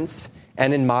temperance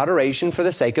and in moderation for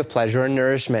the sake of pleasure and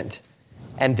nourishment.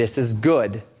 And this is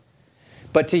good.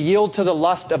 But to yield to the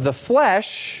lust of the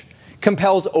flesh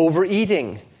compels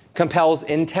overeating, compels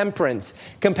intemperance,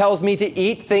 compels me to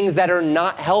eat things that are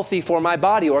not healthy for my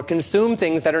body or consume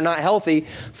things that are not healthy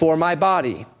for my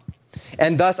body.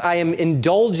 And thus I am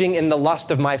indulging in the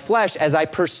lust of my flesh as I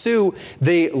pursue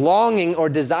the longing or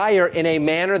desire in a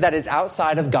manner that is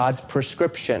outside of God's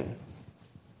prescription.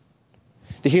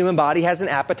 The human body has an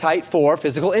appetite for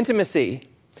physical intimacy.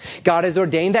 God has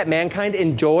ordained that mankind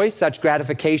enjoy such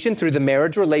gratification through the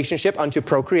marriage relationship unto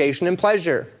procreation and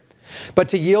pleasure. But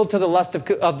to yield to the lust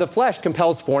of the flesh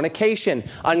compels fornication,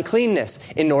 uncleanness,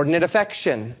 inordinate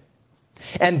affection.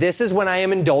 And this is when I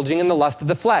am indulging in the lust of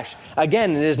the flesh.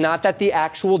 Again, it is not that the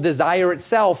actual desire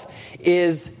itself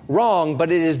is wrong,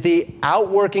 but it is the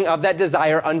outworking of that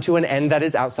desire unto an end that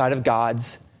is outside of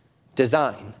God's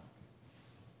design.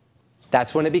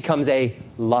 That's when it becomes a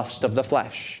lust of the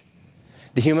flesh.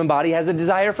 The human body has a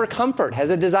desire for comfort, has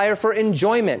a desire for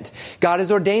enjoyment. God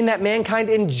has ordained that mankind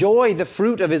enjoy the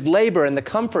fruit of his labor and the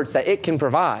comforts that it can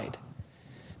provide.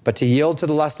 But to yield to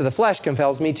the lust of the flesh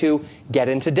compels me to get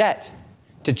into debt,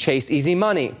 to chase easy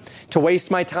money, to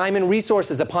waste my time and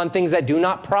resources upon things that do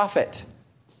not profit,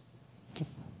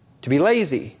 to be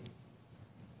lazy.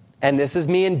 And this is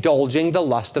me indulging the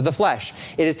lust of the flesh.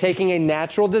 It is taking a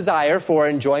natural desire for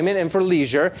enjoyment and for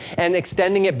leisure and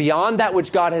extending it beyond that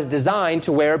which God has designed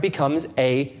to where it becomes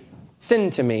a sin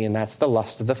to me, and that's the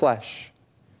lust of the flesh.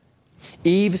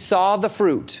 Eve saw the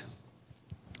fruit,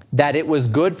 that it was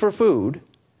good for food,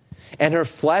 and her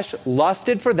flesh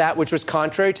lusted for that which was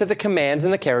contrary to the commands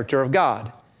and the character of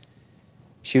God.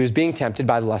 She was being tempted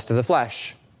by the lust of the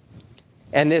flesh.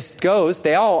 And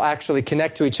they all actually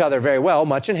connect to each other very well,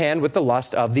 much in hand with the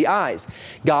lust of the eyes.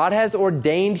 God has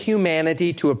ordained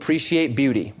humanity to appreciate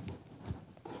beauty.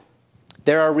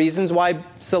 There are reasons why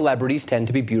celebrities tend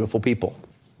to be beautiful people.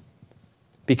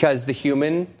 Because the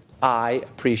human eye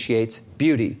appreciates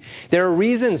beauty. There are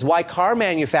reasons why car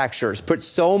manufacturers put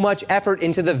so much effort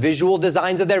into the visual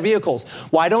designs of their vehicles.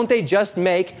 Why don't they just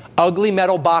make ugly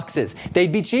metal boxes?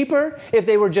 They'd be cheaper if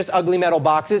they were just ugly metal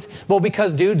boxes. Well,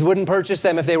 because dudes wouldn't purchase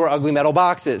them if they were ugly metal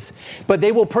boxes. But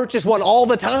they will purchase one all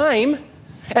the time,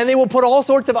 and they will put all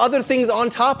sorts of other things on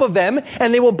top of them,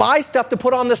 and they will buy stuff to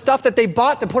put on the stuff that they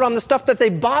bought, to put on the stuff that they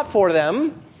bought for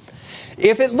them,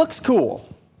 if it looks cool,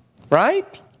 right?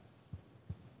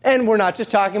 And we're not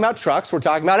just talking about trucks, we're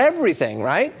talking about everything,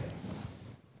 right?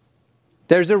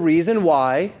 There's a reason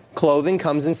why clothing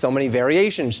comes in so many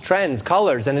variations, trends,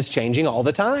 colors, and it's changing all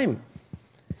the time.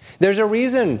 There's a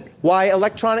reason why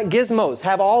electronic gizmos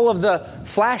have all of the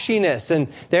flashiness, and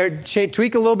they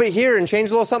tweak a little bit here and change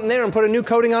a little something there and put a new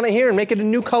coating on it here and make it a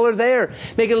new color there,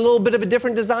 make it a little bit of a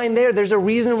different design there. There's a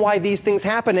reason why these things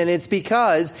happen, and it's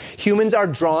because humans are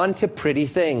drawn to pretty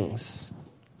things.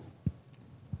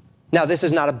 Now, this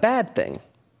is not a bad thing.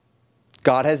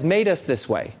 God has made us this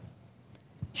way.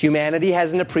 Humanity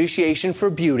has an appreciation for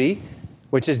beauty,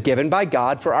 which is given by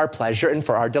God for our pleasure and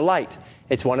for our delight.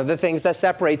 It's one of the things that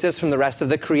separates us from the rest of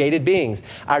the created beings,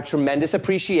 our tremendous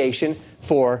appreciation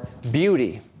for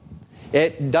beauty.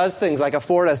 It does things like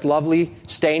afford us lovely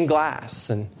stained glass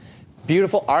and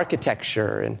beautiful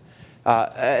architecture and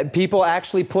People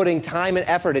actually putting time and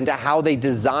effort into how they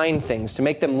design things to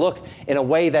make them look in a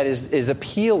way that is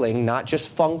appealing, not just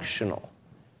functional.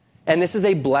 And this is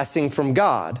a blessing from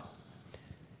God.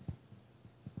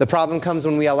 The problem comes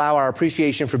when we allow our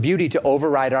appreciation for beauty to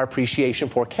override our appreciation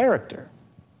for character.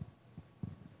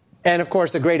 And of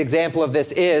course, a great example of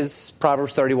this is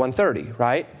Proverbs 31:30,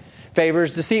 right? Favor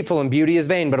is deceitful and beauty is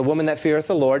vain, but a woman that feareth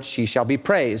the Lord, she shall be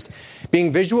praised.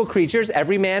 Being visual creatures,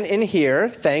 every man in here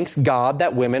thanks God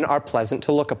that women are pleasant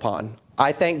to look upon.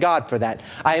 I thank God for that.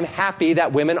 I am happy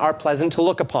that women are pleasant to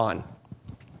look upon.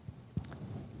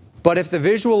 But if the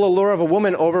visual allure of a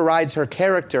woman overrides her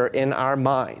character in our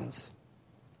minds,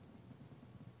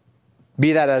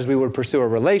 be that as we would pursue a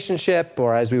relationship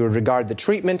or as we would regard the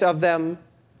treatment of them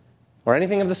or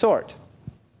anything of the sort,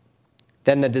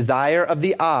 then the desire of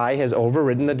the eye has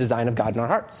overridden the design of God in our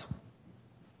hearts.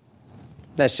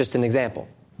 That's just an example.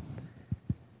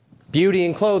 Beauty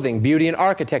in clothing, beauty in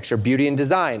architecture, beauty in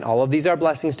design, all of these are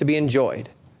blessings to be enjoyed,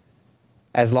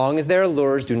 as long as their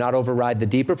allures do not override the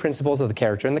deeper principles of the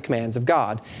character and the commands of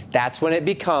God. That's when it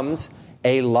becomes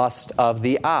a lust of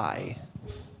the eye,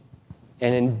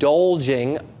 and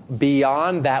indulging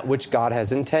beyond that which God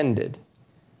has intended.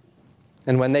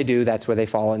 And when they do, that's where they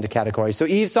fall into categories. So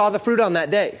Eve saw the fruit on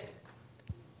that day,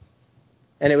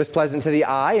 and it was pleasant to the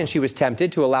eye, and she was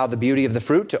tempted to allow the beauty of the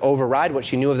fruit to override what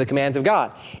she knew of the commands of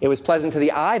God. It was pleasant to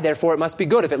the eye, therefore it must be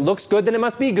good. If it looks good, then it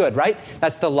must be good, right?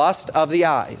 That's the lust of the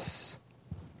eyes.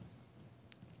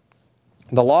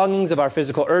 The longings of our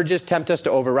physical urges tempt us to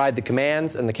override the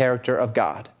commands and the character of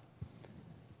God.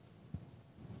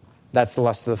 That's the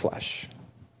lust of the flesh.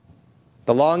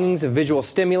 The longings of visual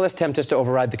stimulus tempt us to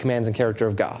override the commands and character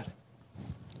of God.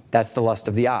 That's the lust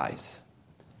of the eyes.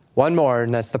 One more,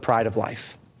 and that's the pride of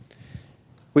life.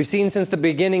 We've seen since the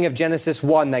beginning of Genesis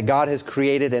 1 that God has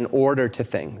created an order to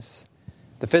things.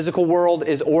 The physical world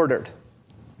is ordered.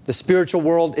 The spiritual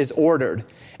world is ordered.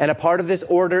 And a part of this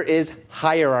order is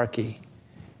hierarchy.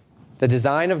 The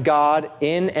design of God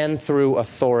in and through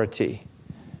authority.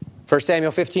 1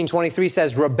 Samuel 15:23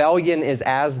 says, rebellion is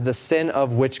as the sin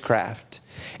of witchcraft.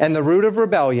 And the root of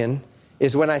rebellion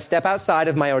is when I step outside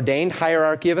of my ordained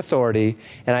hierarchy of authority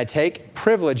and I take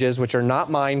privileges which are not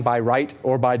mine by right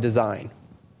or by design.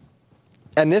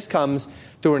 And this comes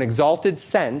through an exalted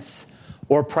sense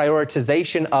or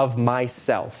prioritization of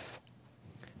myself.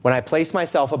 When I place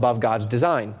myself above God's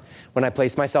design, when I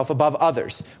place myself above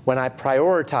others, when I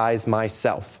prioritize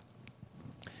myself.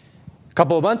 A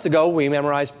couple of months ago, we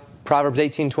memorized Proverbs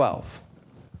 18:12,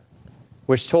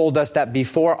 which told us that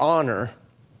before honor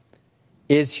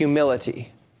is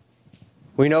humility.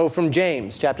 We know from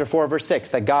James chapter 4, verse 6,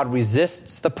 that God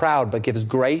resists the proud but gives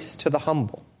grace to the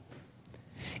humble.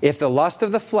 If the lust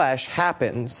of the flesh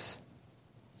happens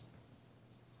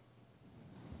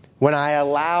when I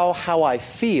allow how I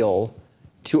feel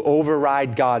to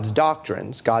override God's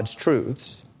doctrines, God's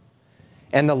truths,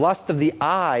 and the lust of the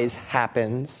eyes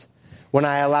happens when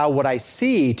I allow what I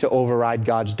see to override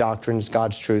God's doctrines,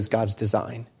 God's truths, God's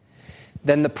design,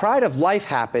 then the pride of life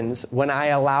happens when I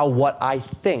allow what I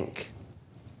think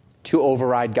to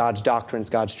override God's doctrines,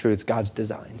 God's truths, God's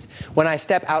designs. When I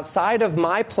step outside of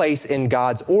my place in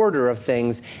God's order of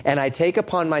things and I take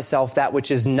upon myself that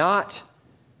which is not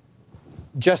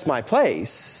just my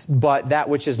place, but that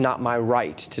which is not my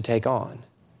right to take on.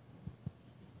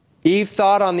 Eve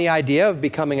thought on the idea of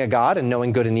becoming a god and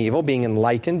knowing good and evil, being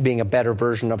enlightened, being a better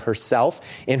version of herself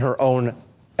in her own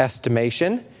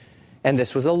estimation. And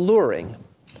this was alluring.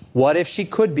 What if she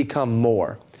could become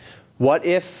more? What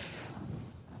if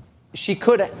she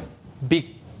could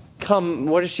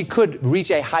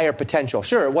reach a higher potential?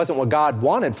 Sure, it wasn't what God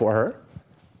wanted for her.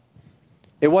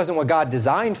 It wasn't what God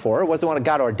designed for her. It wasn't what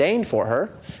God ordained for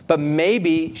her. But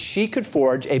maybe she could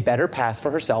forge a better path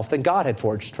for herself than God had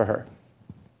forged for her.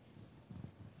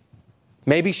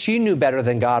 Maybe she knew better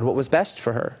than God what was best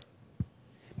for her.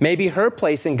 Maybe her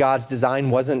place in God's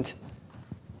design wasn't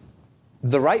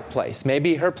the right place.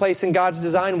 Maybe her place in God's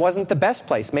design wasn't the best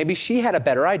place. Maybe she had a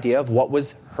better idea of what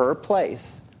was her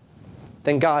place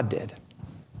than God did.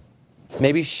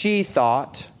 Maybe she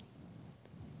thought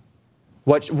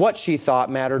what she thought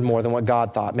mattered more than what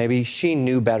God thought. Maybe she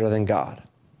knew better than God.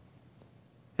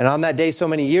 And on that day so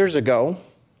many years ago,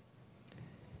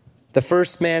 the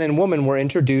first man and woman were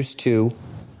introduced to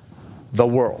the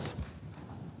world.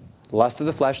 The lust of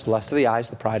the flesh, the lust of the eyes,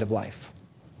 the pride of life.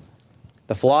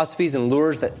 The philosophies and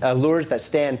allures that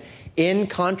stand in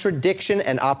contradiction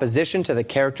and opposition to the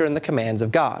character and the commands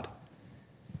of God.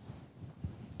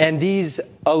 And these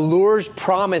allures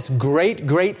promise great,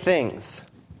 great things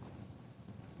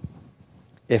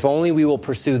if only we will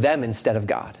pursue them instead of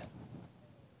God.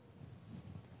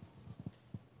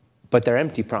 but they're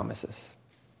empty promises.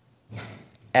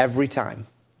 Every time.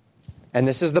 And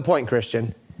this is the point,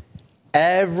 Christian.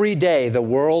 Every day the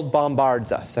world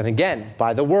bombards us. And again,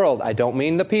 by the world, I don't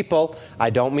mean the people. I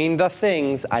don't mean the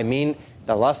things. I mean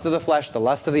the lust of the flesh, the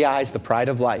lust of the eyes, the pride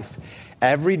of life.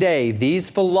 Every day, these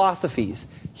philosophies,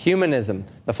 humanism,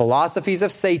 the philosophies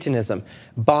of Satanism,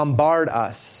 bombard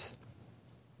us.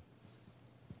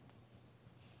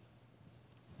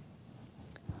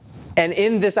 And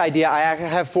in this idea, I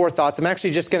have 4 thoughts. I'm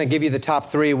actually just going to give you the top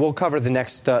 3. We'll cover the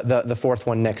 4th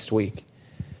one next week.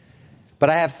 But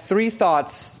I have 3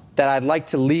 thoughts that I'd like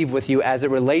to leave with you as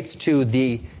it relates to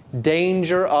the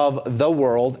danger of the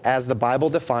world as the Bible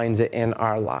defines it in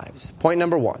our lives. Point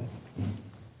number 1.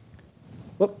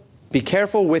 Be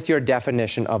careful with your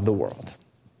definition of the world.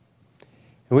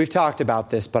 And we've talked about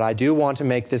this, but I do want to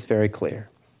make this very clear.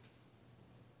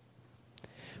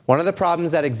 One of the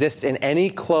problems that exists in any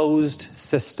closed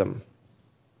system,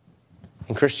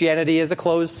 and Christianity is a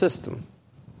closed system,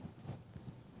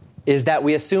 is that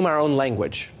we assume our own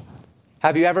language.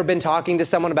 Have you ever been talking to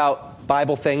someone about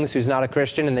Bible things who's not a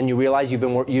Christian, and then you realize you've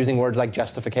been using words like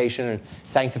justification and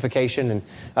sanctification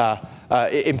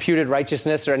and imputed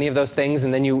righteousness or any of those things,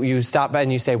 and then you stop by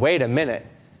and you say, wait a minute,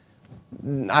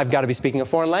 I've got to be speaking a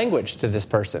foreign language to this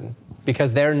person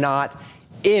because they're not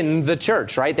in the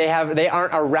church, right? They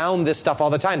aren't around this stuff all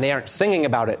the time. They aren't singing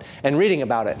about it and reading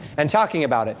about it and talking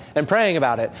about it and praying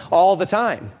about it all the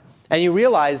time. And you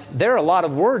realize there are a lot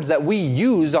of words that we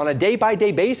use on a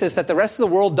day-by-day basis that the rest of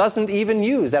the world doesn't even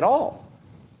use at all.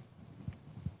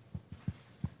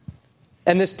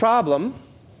 And this problem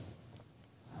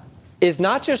is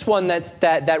not just one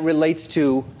that relates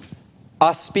to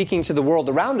us speaking to the world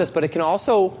around us, but it can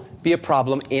also be a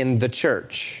problem in the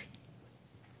church,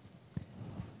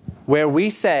 where we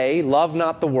say, love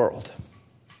not the world.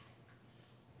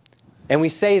 And we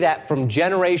say that from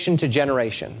generation to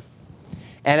generation.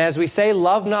 And as we say,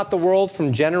 love not the world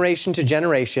from generation to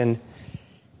generation,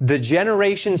 the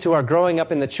generations who are growing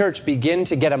up in the church begin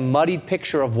to get a muddied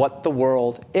picture of what the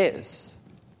world is.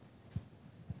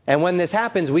 And when this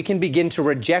happens, we can begin to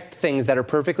reject things that are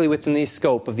perfectly within the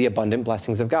scope of the abundant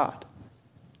blessings of God.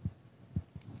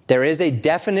 There is a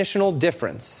definitional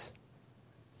difference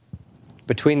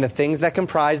between the things that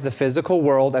comprise the physical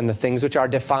world and the things which are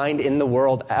defined in the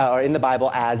world or in the Bible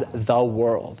as the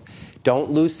world.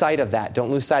 Don't lose sight of that. Don't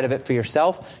lose sight of it for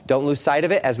yourself. Don't lose sight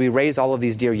of it as we raise all of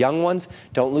these dear young ones.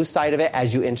 Don't lose sight of it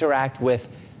as you interact with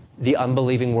the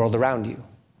unbelieving world around you.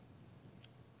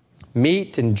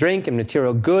 Meat and drink and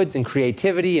material goods and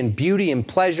creativity and beauty and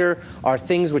pleasure are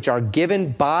things which are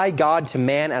given by God to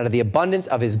man out of the abundance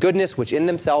of his goodness, which in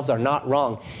themselves are not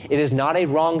wrong. It is not a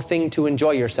wrong thing to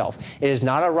enjoy yourself. It is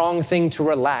not a wrong thing to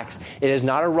relax. It is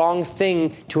not a wrong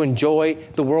thing to enjoy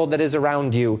the world that is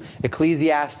around you.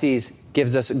 Ecclesiastes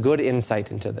gives us good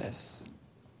insight into this.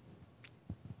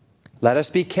 Let us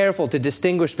be careful to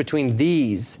distinguish between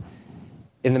these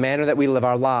in the manner that we live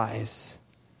our lives.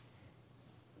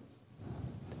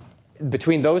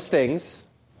 Between those things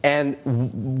and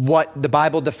what the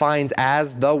Bible defines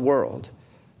as the world.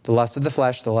 The lust of the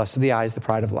flesh, the lust of the eyes, the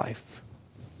pride of life.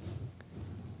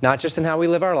 Not just in how we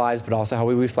live our lives, but also how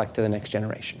we reflect to the next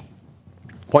generation.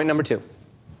 Point number 2.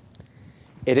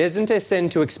 It isn't a sin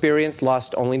to experience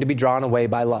lust only to be drawn away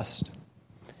by lust.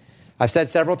 I've said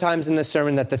several times in this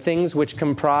sermon that the things which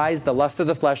comprise the lust of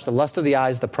the flesh, the lust of the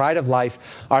eyes, the pride of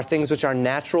life are things which are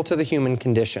natural to the human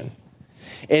condition.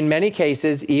 In many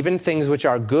cases, even things which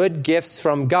are good gifts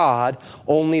from God,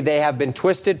 only they have been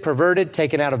twisted, perverted,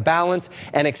 taken out of balance,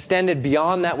 and extended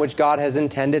beyond that which God has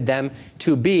intended them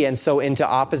to be, and so into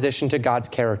opposition to God's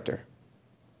character.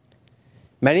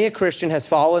 Many a Christian has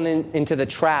fallen into the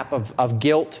trap of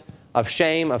guilt, of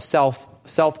shame, of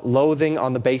self-loathing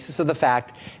on the basis of the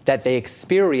fact that they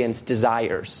experience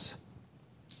desires.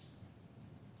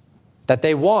 That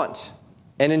they want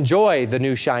and enjoy the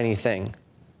new shiny thing.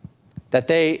 That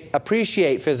they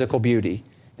appreciate physical beauty,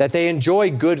 that they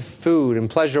enjoy good food and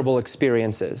pleasurable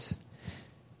experiences.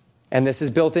 And this is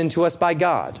built into us by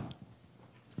God.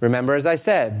 Remember, as I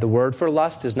said, the word for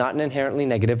lust is not an inherently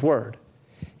negative word.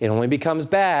 It only becomes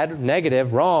bad,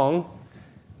 negative, wrong,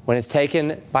 when it's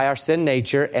taken by our sin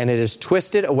nature and it is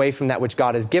twisted away from that which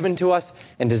God has given to us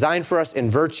and designed for us in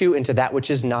virtue into that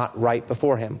which is not right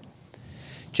before him.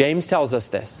 James tells us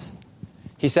this.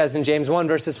 He says in James 1,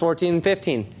 verses 14 and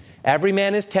 15, every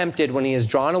man is tempted when he is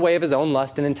drawn away of his own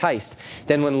lust and enticed.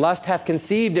 Then when lust hath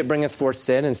conceived, it bringeth forth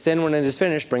sin, and sin, when it is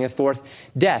finished, bringeth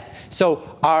forth death.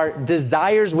 So our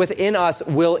desires within us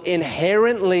will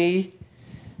inherently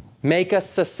make us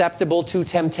susceptible to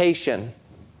temptation.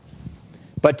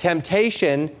 But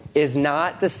temptation is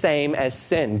not the same as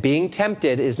sin. Being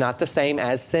tempted is not the same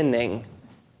as sinning.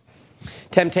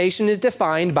 Temptation is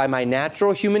defined by my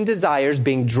natural human desires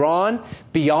being drawn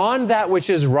beyond that which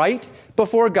is right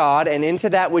before God and into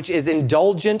that which is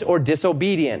indulgent or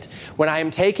disobedient. When I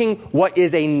am taking what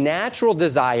is a natural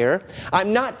desire,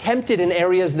 I'm not tempted in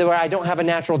areas where I don't have a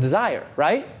natural desire,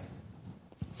 right?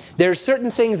 There are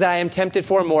certain things that I am tempted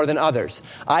for more than others.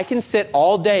 I can sit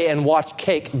all day and watch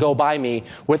cake go by me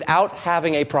without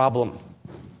having a problem.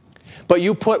 But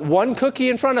you put one cookie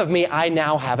in front of me, I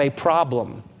now have a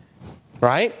problem.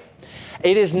 Right?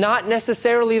 It is not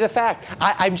necessarily the fact.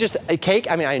 I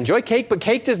enjoy cake, but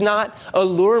cake does not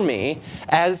allure me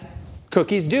as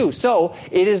cookies do. So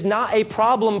it is not a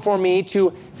problem for me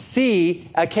to see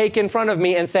a cake in front of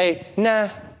me and say, nah.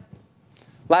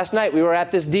 Last night we were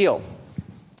at this deal,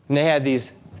 and they had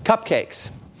these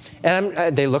cupcakes.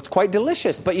 And they looked quite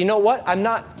delicious. But you know what? I'm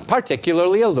not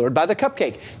particularly allured by the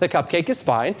cupcake. The cupcake is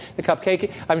fine. The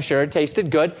cupcake, I'm sure it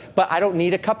tasted good. But I don't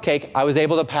need a cupcake. I was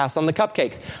able to pass on the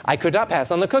cupcakes. I could not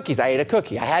pass on the cookies. I ate a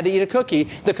cookie. I had to eat a cookie.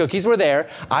 The cookies were there.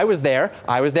 I was there.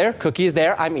 Cookie is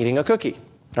there. I'm eating a cookie.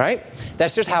 All right?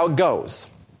 That's just how it goes.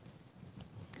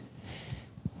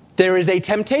 There is a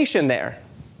temptation there.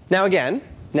 Now again,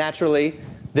 naturally,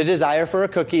 the desire for a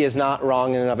cookie is not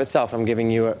wrong in and of itself. I'm giving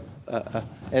you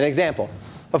an example.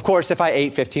 Of course, if I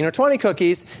ate 15 or 20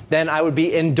 cookies, then I would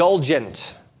be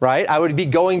indulgent, right? I would be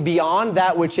going beyond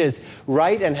that which is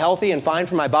right and healthy and fine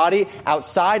for my body,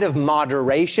 outside of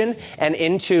moderation and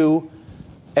into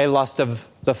a lust of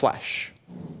the flesh.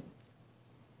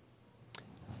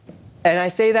 And I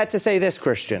say that to say this,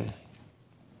 Christian.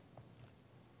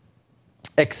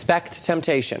 Expect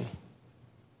temptation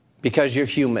because you're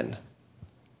human.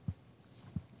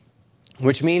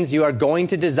 Which means you are going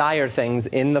to desire things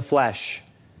in the flesh,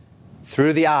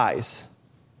 through the eyes,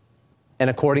 and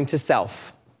according to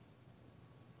self.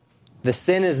 The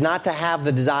sin is not to have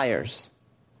the desires.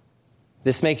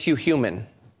 This makes you human.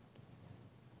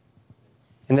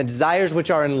 And the desires which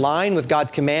are in line with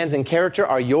God's commands and character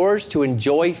are yours to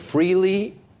enjoy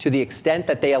freely to the extent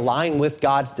that they align with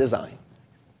God's design.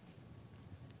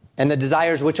 And the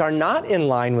desires which are not in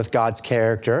line with God's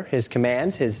character, His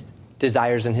commands, His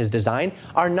desires and His design,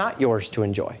 are not yours to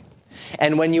enjoy.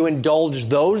 And when you indulge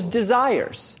those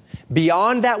desires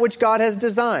beyond that which God has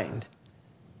designed,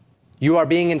 you are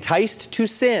being enticed to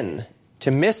sin, to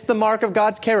miss the mark of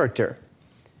God's character.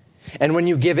 And when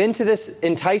you give in to this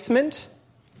enticement,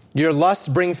 your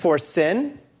lust brings forth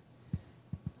sin.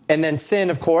 And then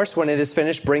sin, of course, when it is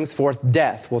finished, brings forth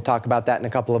death. We'll talk about that in a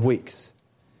couple of weeks.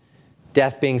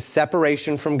 Death being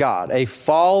separation from God, a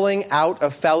falling out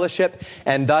of fellowship,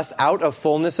 and thus out of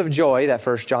fullness of joy that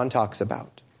 1 John talks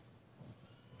about.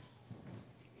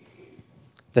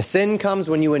 The sin comes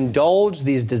when you indulge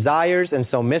these desires and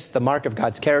so miss the mark of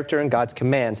God's character and God's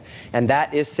commands, and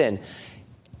that is sin.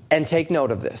 And take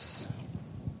note of this,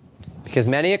 because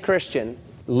many a Christian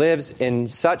lives in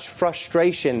such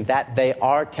frustration that they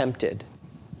are tempted.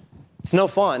 It's no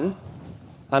fun.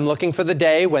 I'm looking for the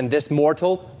day when this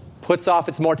mortal puts off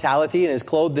its mortality and is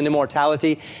clothed in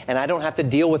immortality, and I don't have to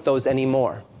deal with those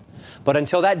anymore. But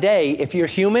until that day, if you're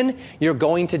human, you're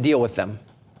going to deal with them.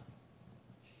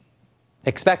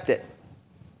 Expect it.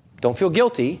 Don't feel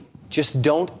guilty. Just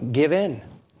don't give in.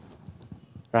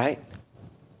 Right?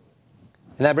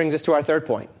 And that brings us to our third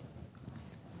point.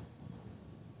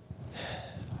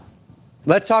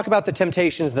 Let's talk about the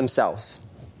temptations themselves.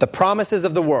 The promises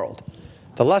of the world.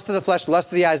 The lust of the flesh, the lust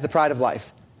of the eyes, the pride of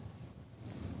life.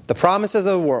 The promises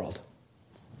of the world,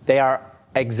 they are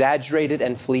exaggerated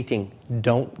and fleeting.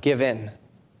 Don't give in.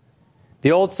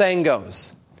 The old saying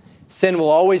goes, sin will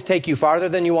always take you farther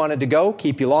than you wanted to go,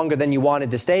 keep you longer than you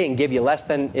wanted to stay, and give you less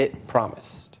than it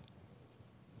promised.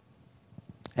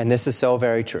 And this is so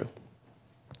very true.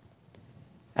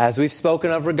 As we've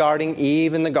spoken of regarding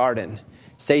Eve in the garden,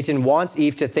 Satan wants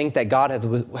Eve to think that God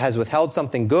has withheld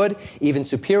something good, even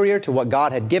superior to what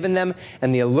God had given them,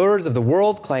 and the allures of the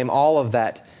world claim all of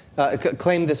that.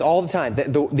 Claim this all the time.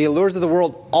 The allures of the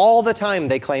world, all the time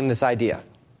they claim this idea.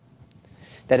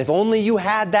 That if only you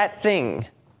had that thing,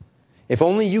 if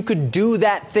only you could do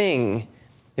that thing,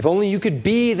 if only you could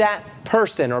be that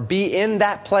person or be in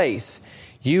that place,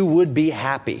 you would be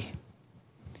happy.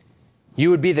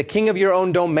 You would be the king of your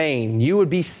own domain. You would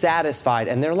be satisfied.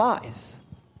 And they're lies.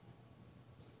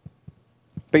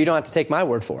 But you don't have to take my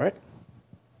word for it.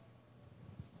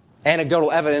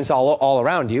 Anecdotal evidence all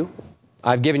around you.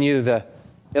 I've given you the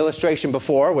illustration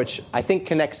before, which I think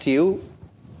connects to you.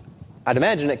 I'd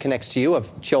imagine it connects to you,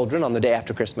 of children on the day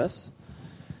after Christmas,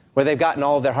 where they've gotten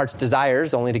all of their heart's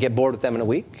desires only to get bored with them in a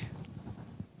week,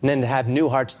 and then to have new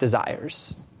heart's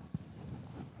desires.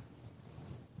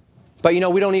 But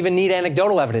we don't even need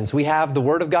anecdotal evidence. We have the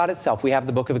Word of God itself. We have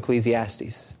the book of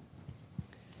Ecclesiastes.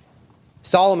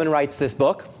 Solomon writes this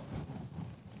book.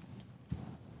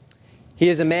 He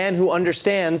is a man who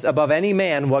understands above any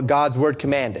man what God's Word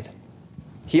commanded.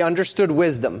 He understood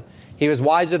wisdom. He was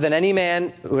wiser than any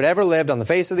man who had ever lived on the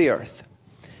face of the earth.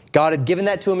 God had given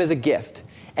that to him as a gift.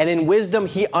 And in wisdom,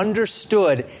 he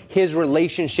understood his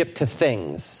relationship to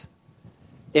things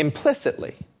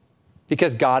implicitly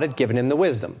because God had given him the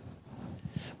wisdom.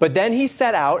 But then he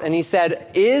set out and he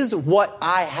said, is what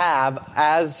I have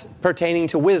as pertaining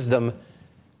to wisdom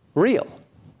real?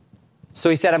 So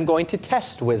he said, I'm going to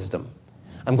test wisdom.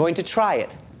 I'm going to try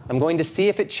it. I'm going to see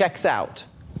if it checks out.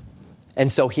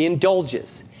 And so he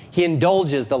indulges. He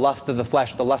indulges the lust of the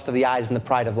flesh, the lust of the eyes, and the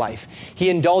pride of life. He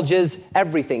indulges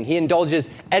everything. He indulges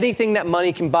anything that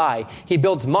money can buy. He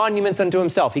builds monuments unto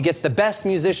himself. He gets the best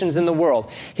musicians in the world.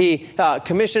 He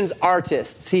commissions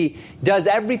artists. He does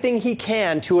everything he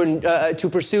can to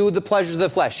pursue the pleasures of the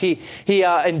flesh. He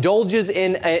indulges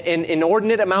in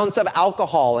inordinate amounts of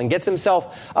alcohol and gets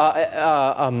himself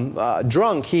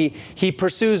drunk. He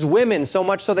pursues women so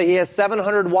much so that he has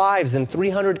 700 wives and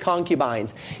 300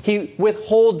 concubines. He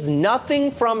withholds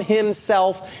nothing from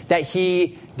himself that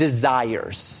he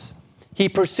desires. He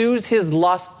pursues his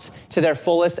lusts to their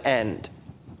fullest end.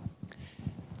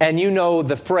 And you know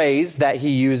the phrase that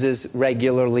he uses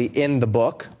regularly in the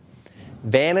book,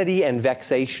 vanity and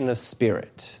vexation of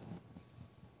spirit.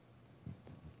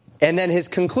 And then his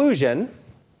conclusion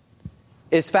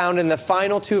is found in the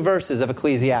final 2 verses of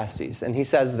Ecclesiastes. And he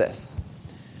says this,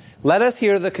 let us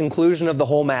hear the conclusion of the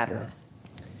whole matter.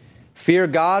 Fear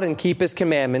God and keep his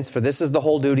commandments, for this is the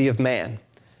whole duty of man.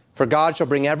 For God shall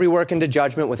bring every work into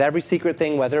judgment with every secret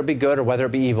thing, whether it be good or whether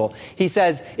it be evil. He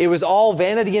says it was all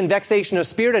vanity and vexation of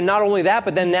spirit, and not only that,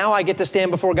 but then now I get to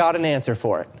stand before God and answer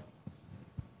for it.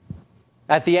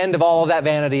 At the end of all of that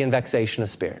vanity and vexation of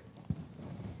spirit.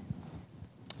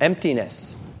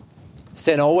 Emptiness.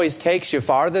 Sin always takes you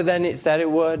farther than it said it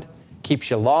would,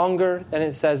 keeps you longer than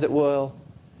it says it will,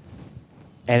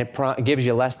 and it gives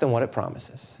you less than what it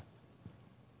promises.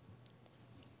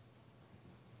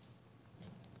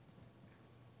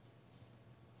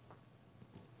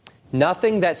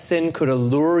 Nothing that sin could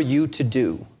allure you to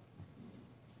do,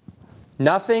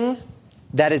 nothing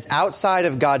that is outside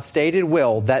of God's stated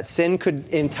will that sin could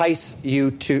entice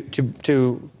you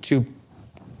to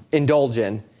indulge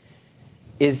in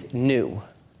is new.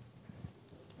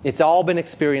 It's all been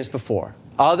experienced before.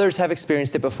 Others have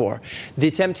experienced it before. The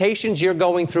temptations you're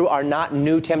going through are not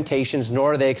new temptations,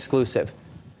 nor are they exclusive.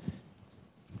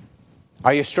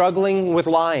 Are you struggling with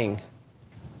lying?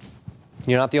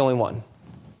 You're not the only one.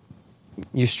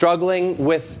 You're struggling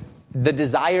with the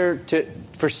desire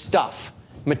for stuff,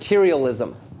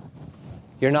 materialism.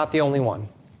 You're not the only one.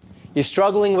 You're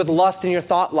struggling with lust in your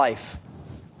thought life.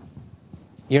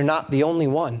 You're not the only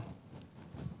one.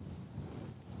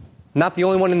 Not the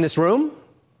only one in this room.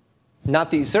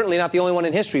 Certainly not the only one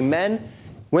in history. Men,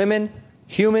 women,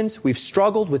 humans, we've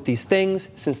struggled with these things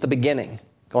since the beginning,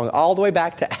 going all the way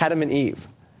back to Adam and Eve.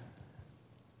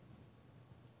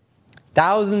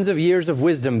 Thousands of years of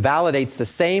wisdom validates the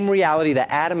same reality that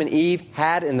Adam and Eve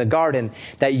had in the garden,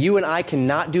 that you and I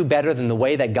cannot do better than the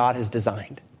way that God has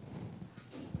designed.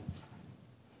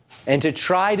 And to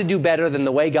try to do better than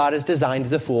the way God has designed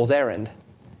is a fool's errand.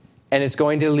 And it's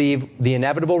going to leave the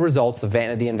inevitable results of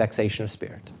vanity and vexation of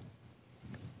spirit.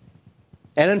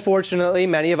 And unfortunately,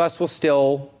 many of us will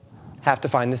still have to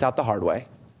find this out the hard way.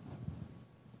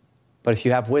 But if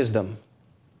you have wisdom,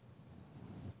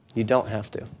 you don't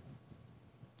have to.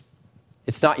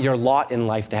 It's not your lot in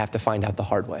life to have to find out the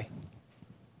hard way.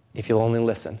 If you'll only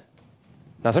listen.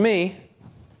 Not to me,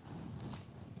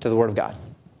 to the Word of God.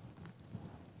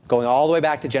 Going all the way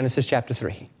back to Genesis chapter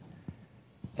 3.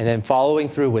 And then following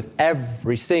through with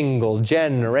every single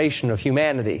generation of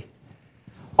humanity.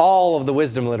 All of the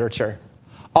wisdom literature.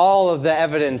 All of the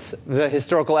evidence, the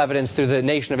historical evidence through the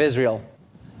nation of Israel.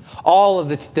 All of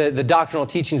the doctrinal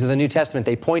teachings of the New Testament,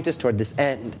 they point us toward this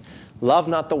end. Love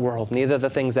not the world, neither the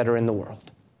things that are in the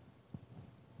world.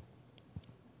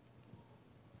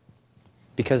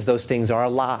 Because those things are a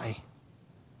lie.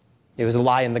 It was a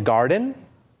lie in the garden,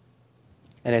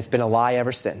 and it's been a lie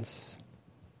ever since.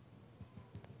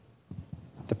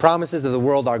 The promises of the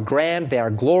world are grand, they are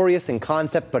glorious in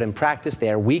concept, but in practice they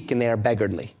are weak and they are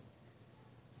beggarly.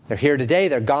 They're here today,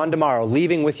 they're gone tomorrow,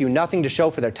 leaving with you nothing to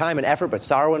show for their time and effort but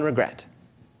sorrow and regret.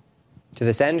 To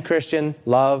this end, Christian,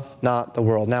 love not the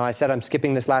world. Now, I said I'm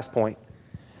skipping this last point.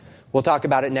 We'll talk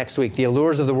about it next week. The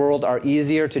allures of the world are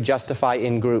easier to justify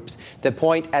in groups. The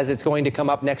point, as it's going to come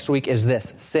up next week, is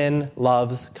this. Sin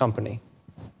loves company.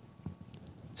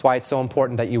 That's why it's so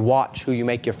important that you watch who you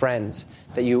make your friends,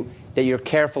 that you're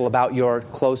careful about your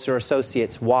closer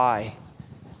associates. Why?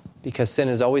 Because sin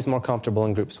is always more comfortable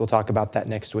in groups. We'll talk about that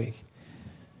next week.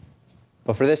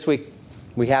 But for this week,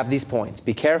 we have these points.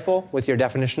 Be careful with your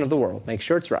definition of the world. Make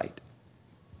sure it's right.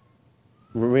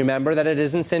 Remember that it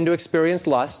isn't sin to experience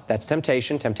lust. That's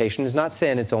temptation. Temptation is not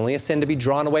sin. It's only a sin to be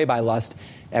drawn away by lust.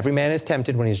 Every man is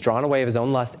tempted when he's drawn away of his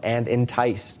own lust and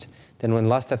enticed. Then when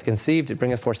lust hath conceived, it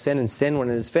bringeth forth sin, and sin, when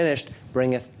it is finished,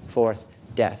 bringeth forth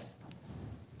death.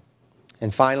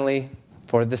 And finally,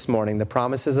 for this morning, the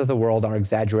promises of the world are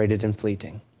exaggerated and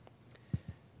fleeting.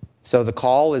 So the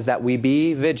call is that we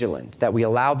be vigilant, that we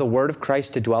allow the word of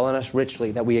Christ to dwell in us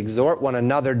richly, that we exhort one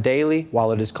another daily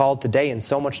while it is called today, and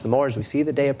so much the more as we see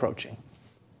the day approaching.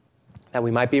 That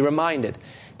we might be reminded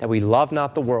that we love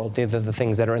not the world, neither the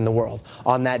things that are in the world.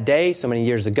 On that day, so many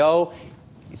years ago,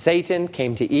 Satan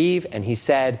came to Eve and he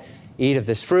said, eat of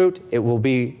this fruit. You will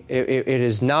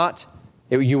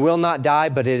not die,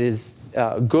 but it is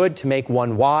good to make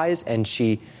one wise. And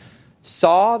she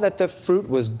saw that the fruit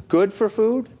was good for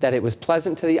food, that it was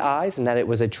pleasant to the eyes, and that it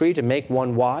was a tree to make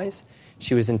one wise.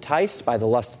 She was enticed by the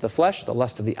lust of the flesh, the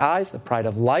lust of the eyes, the pride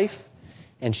of life,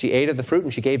 and she ate of the fruit,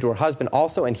 and she gave to her husband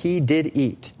also, and he did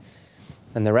eat.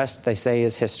 And the rest, they say,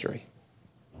 is history.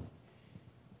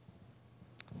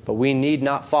 But we need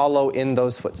not follow in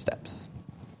those footsteps.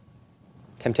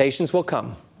 Temptations will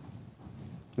come.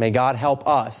 May God help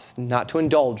us not to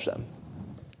indulge them,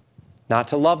 not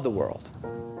to love the world,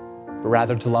 but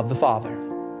rather to love the Father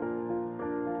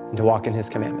and to walk in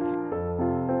His commandments.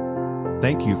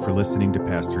 Thank you for listening to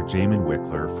Pastor Jamin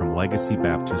Wickler from Legacy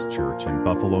Baptist Church in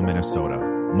Buffalo, Minnesota.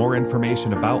 More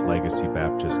information about Legacy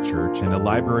Baptist Church and a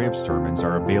library of sermons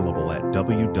are available at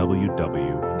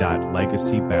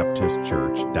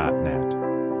www.legacybaptistchurch.net.